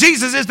 And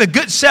Jesus is the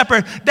good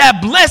shepherd that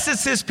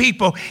blesses his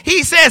people.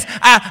 He says, though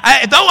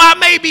I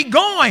may be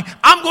going,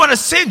 I'm going to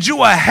send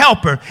you a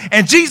helper.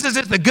 And Jesus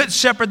is the good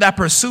shepherd that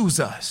pursues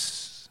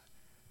us.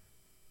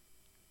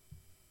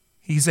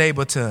 He's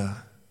able to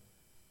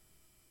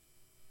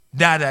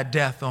die that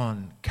death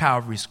on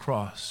Calvary's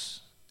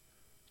cross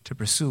to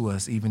pursue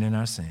us even in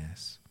our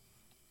sins.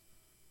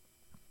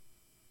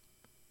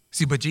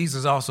 See, but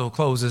Jesus also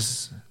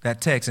closes that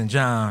text in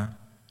John,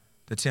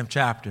 the 10th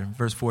chapter,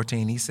 verse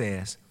 14. He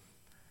says,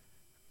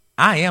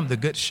 I am the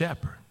good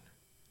shepherd.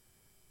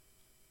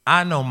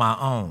 I know my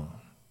own,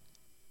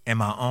 and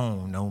my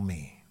own know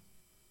me.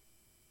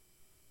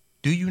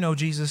 Do you know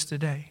Jesus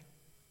today?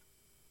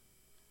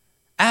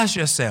 Ask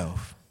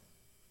yourself,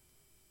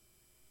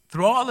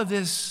 through all of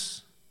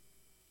this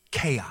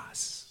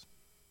chaos,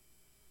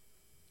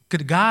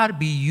 could God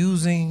be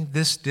using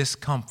this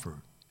discomfort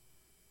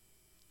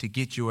to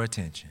get your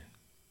attention?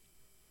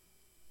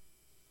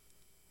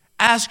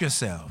 Ask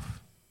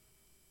yourself,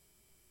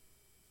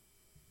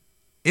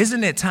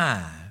 isn't it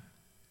time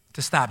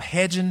to stop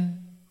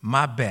hedging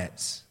my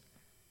bets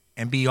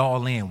and be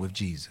all in with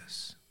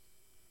Jesus?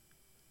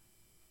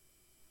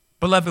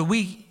 Beloved,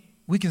 we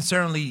can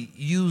certainly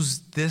use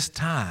this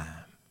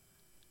time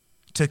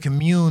to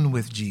commune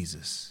with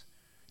Jesus,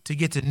 to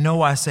get to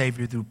know our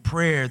Savior through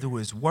prayer, through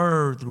his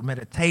word, through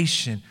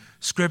meditation,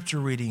 scripture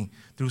reading,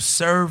 through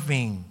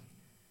serving.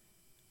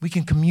 We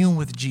can commune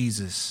with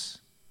Jesus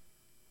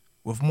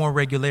with more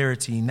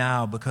regularity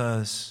now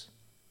because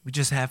we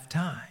just have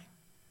time.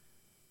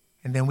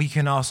 And then we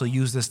can also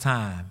use this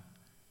time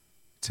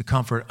to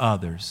comfort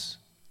others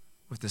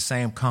with the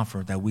same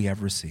comfort that we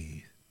have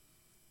received.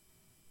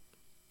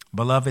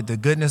 Beloved, the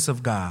goodness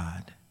of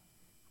God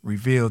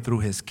revealed through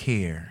his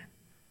care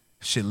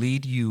should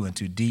lead you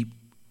into deep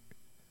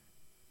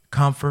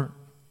comfort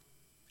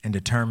and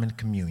determined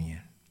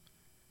communion.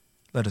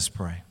 Let us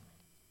pray.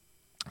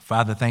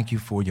 Father, thank you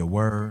for your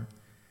word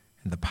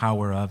and the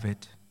power of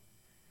it.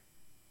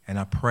 And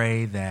I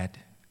pray that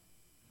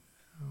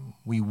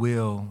we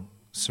will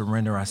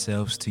surrender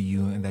ourselves to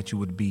you and that you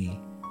would be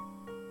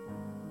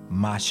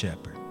my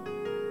shepherd,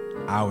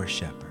 our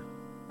shepherd,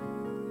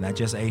 not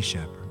just a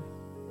shepherd.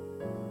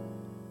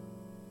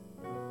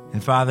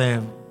 And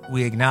Father,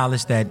 we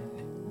acknowledge that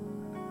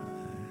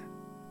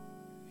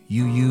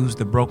you use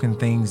the broken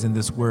things in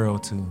this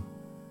world to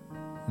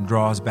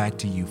draw us back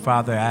to you.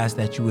 Father, I ask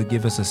that you would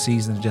give us a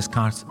season of just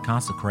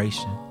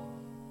consecration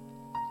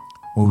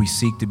where we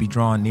seek to be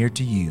drawn near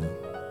to you,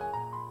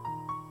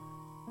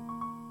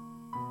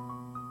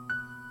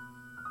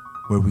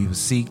 where we will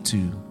seek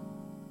to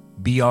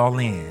be all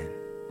in,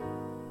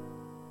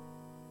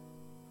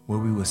 where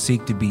we will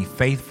seek to be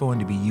faithful and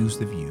to be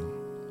used of you.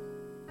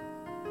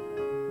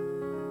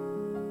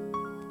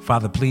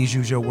 Father, please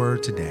use your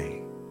word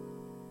today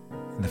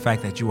and the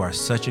fact that you are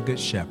such a good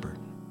shepherd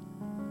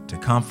to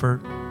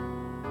comfort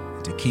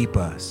and to keep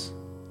us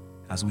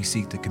as we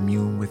seek to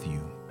commune with you.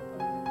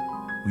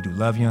 We do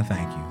love you and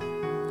thank you.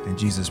 In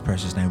Jesus'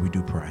 precious name we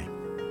do pray.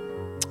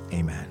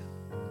 Amen.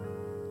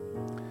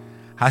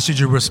 How should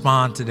you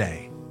respond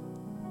today?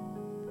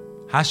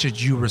 How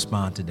should you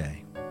respond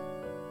today?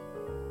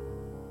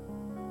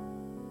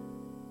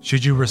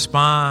 Should you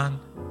respond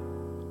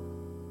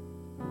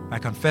by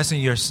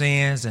confessing your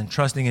sins and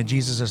trusting in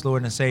Jesus as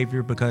Lord and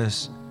Savior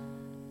because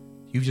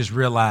you've just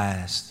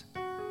realized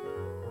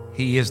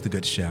he is the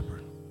good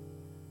shepherd?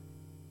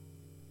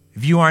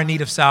 If you are in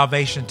need of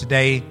salvation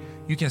today,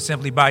 you can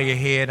simply bow your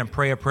head and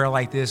pray a prayer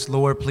like this.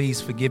 Lord, please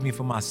forgive me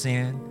for my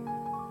sin.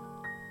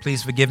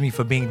 Please forgive me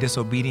for being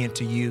disobedient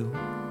to you.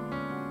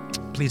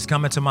 Please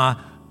come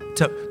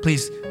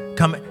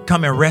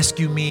come and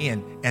rescue me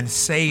and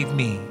save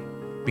me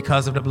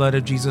because of the blood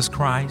of Jesus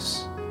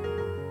Christ.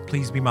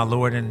 Please be my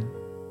Lord and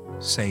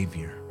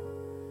Savior.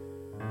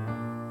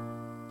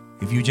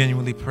 If you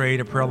genuinely prayed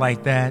a prayer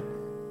like that,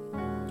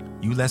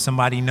 you let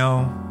somebody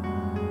know,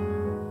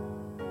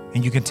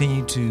 and you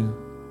continue to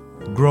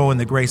grow in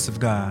the grace of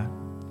God.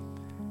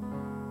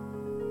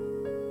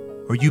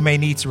 Or you may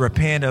need to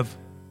repent of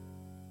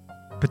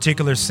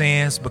particular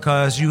sins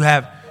because you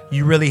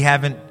really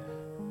haven't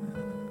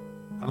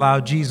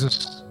allowed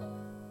Jesus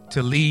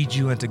to lead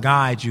you and to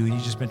guide you.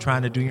 You've just been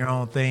trying to do your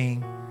own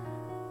thing.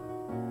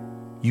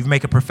 You've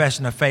made a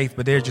profession of faith,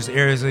 but there's just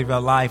areas of your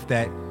life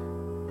that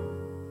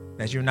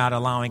you're not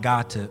allowing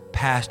God to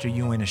pastor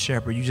you and a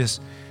shepherd. You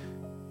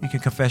can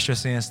confess your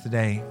sins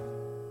today.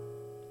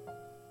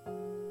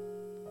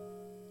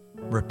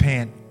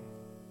 Repent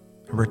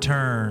and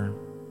return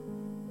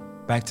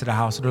back to the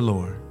house of the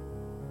Lord.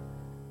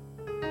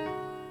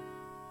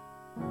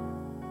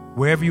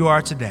 Wherever you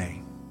are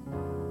today,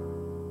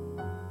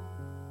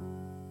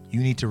 you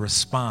need to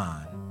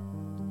respond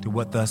to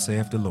what thus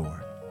saith the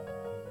Lord.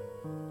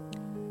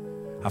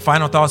 Our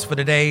final thoughts for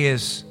today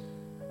is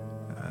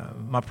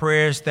my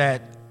prayers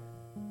that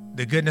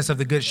the goodness of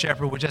the Good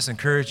Shepherd will just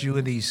encourage you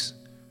in these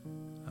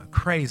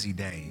crazy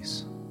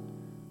days,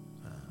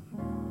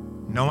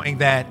 knowing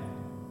that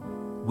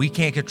we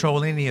can't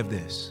control any of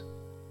this,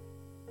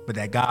 but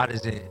that God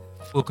is in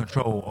full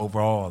control over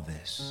all of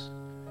this.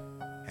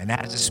 And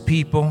as His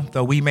people,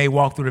 though we may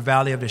walk through the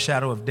valley of the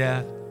shadow of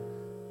death,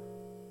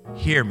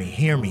 hear me,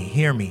 hear me,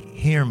 hear me,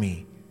 hear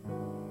me.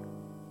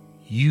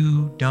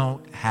 You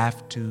don't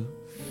have to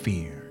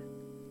fear,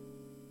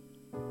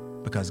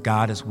 because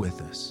God is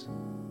with us,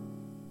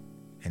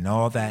 and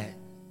all that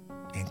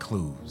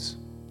includes.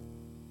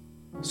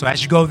 So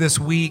as you go this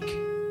week,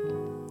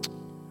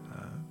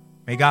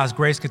 may God's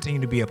grace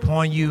continue to be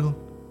upon you.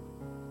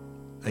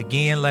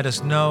 Again, let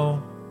us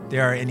know if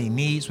there are any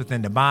needs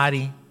within the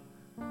body.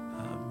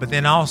 But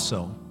then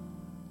also,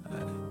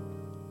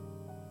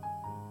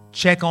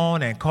 check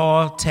on and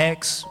call,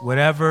 text,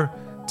 whatever,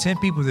 10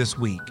 people this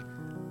week.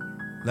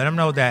 Let them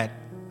know that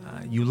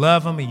you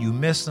love them and you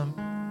miss them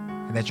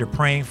and that you're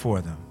praying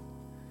for them.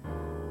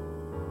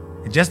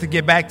 And just to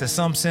get back to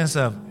some sense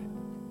of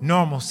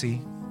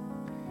normalcy,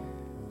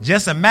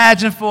 just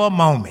imagine for a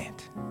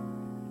moment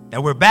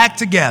that we're back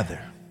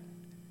together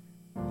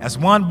as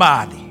one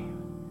body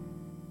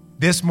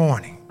this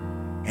morning.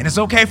 And it's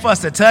okay for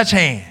us to touch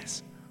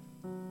hands.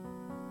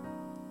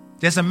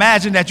 Just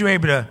imagine that you're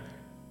able to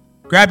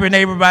grab your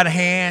neighbor by the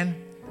hand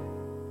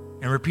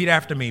and repeat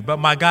after me. But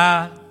my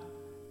God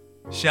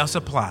shall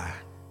supply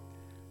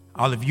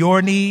all of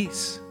your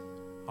needs,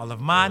 all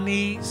of my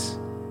needs,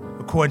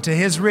 according to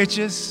His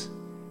riches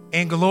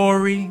in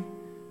glory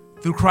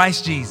through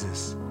Christ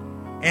Jesus.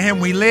 In Him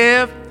we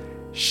live.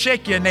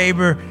 Shake your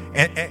neighbor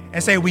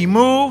and say, we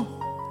move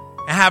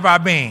and have our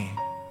being.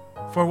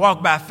 For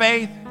walk by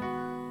faith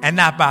and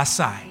not by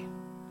sight.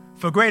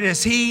 For greater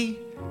is He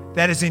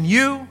that is in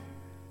you,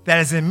 that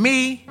is in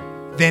me,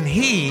 than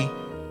he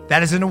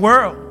that is in the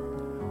world.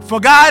 For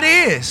God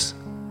is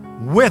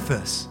with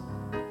us,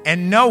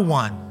 and no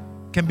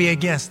one can be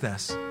against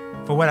us.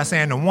 For what I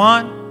say unto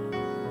one,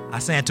 I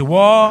say unto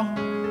all,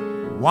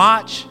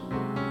 watch,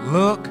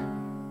 look,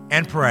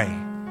 and pray.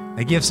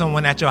 Now give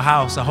someone at your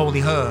house a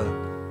holy hug.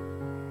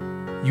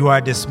 You are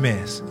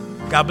dismissed.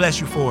 God bless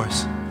you for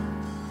us.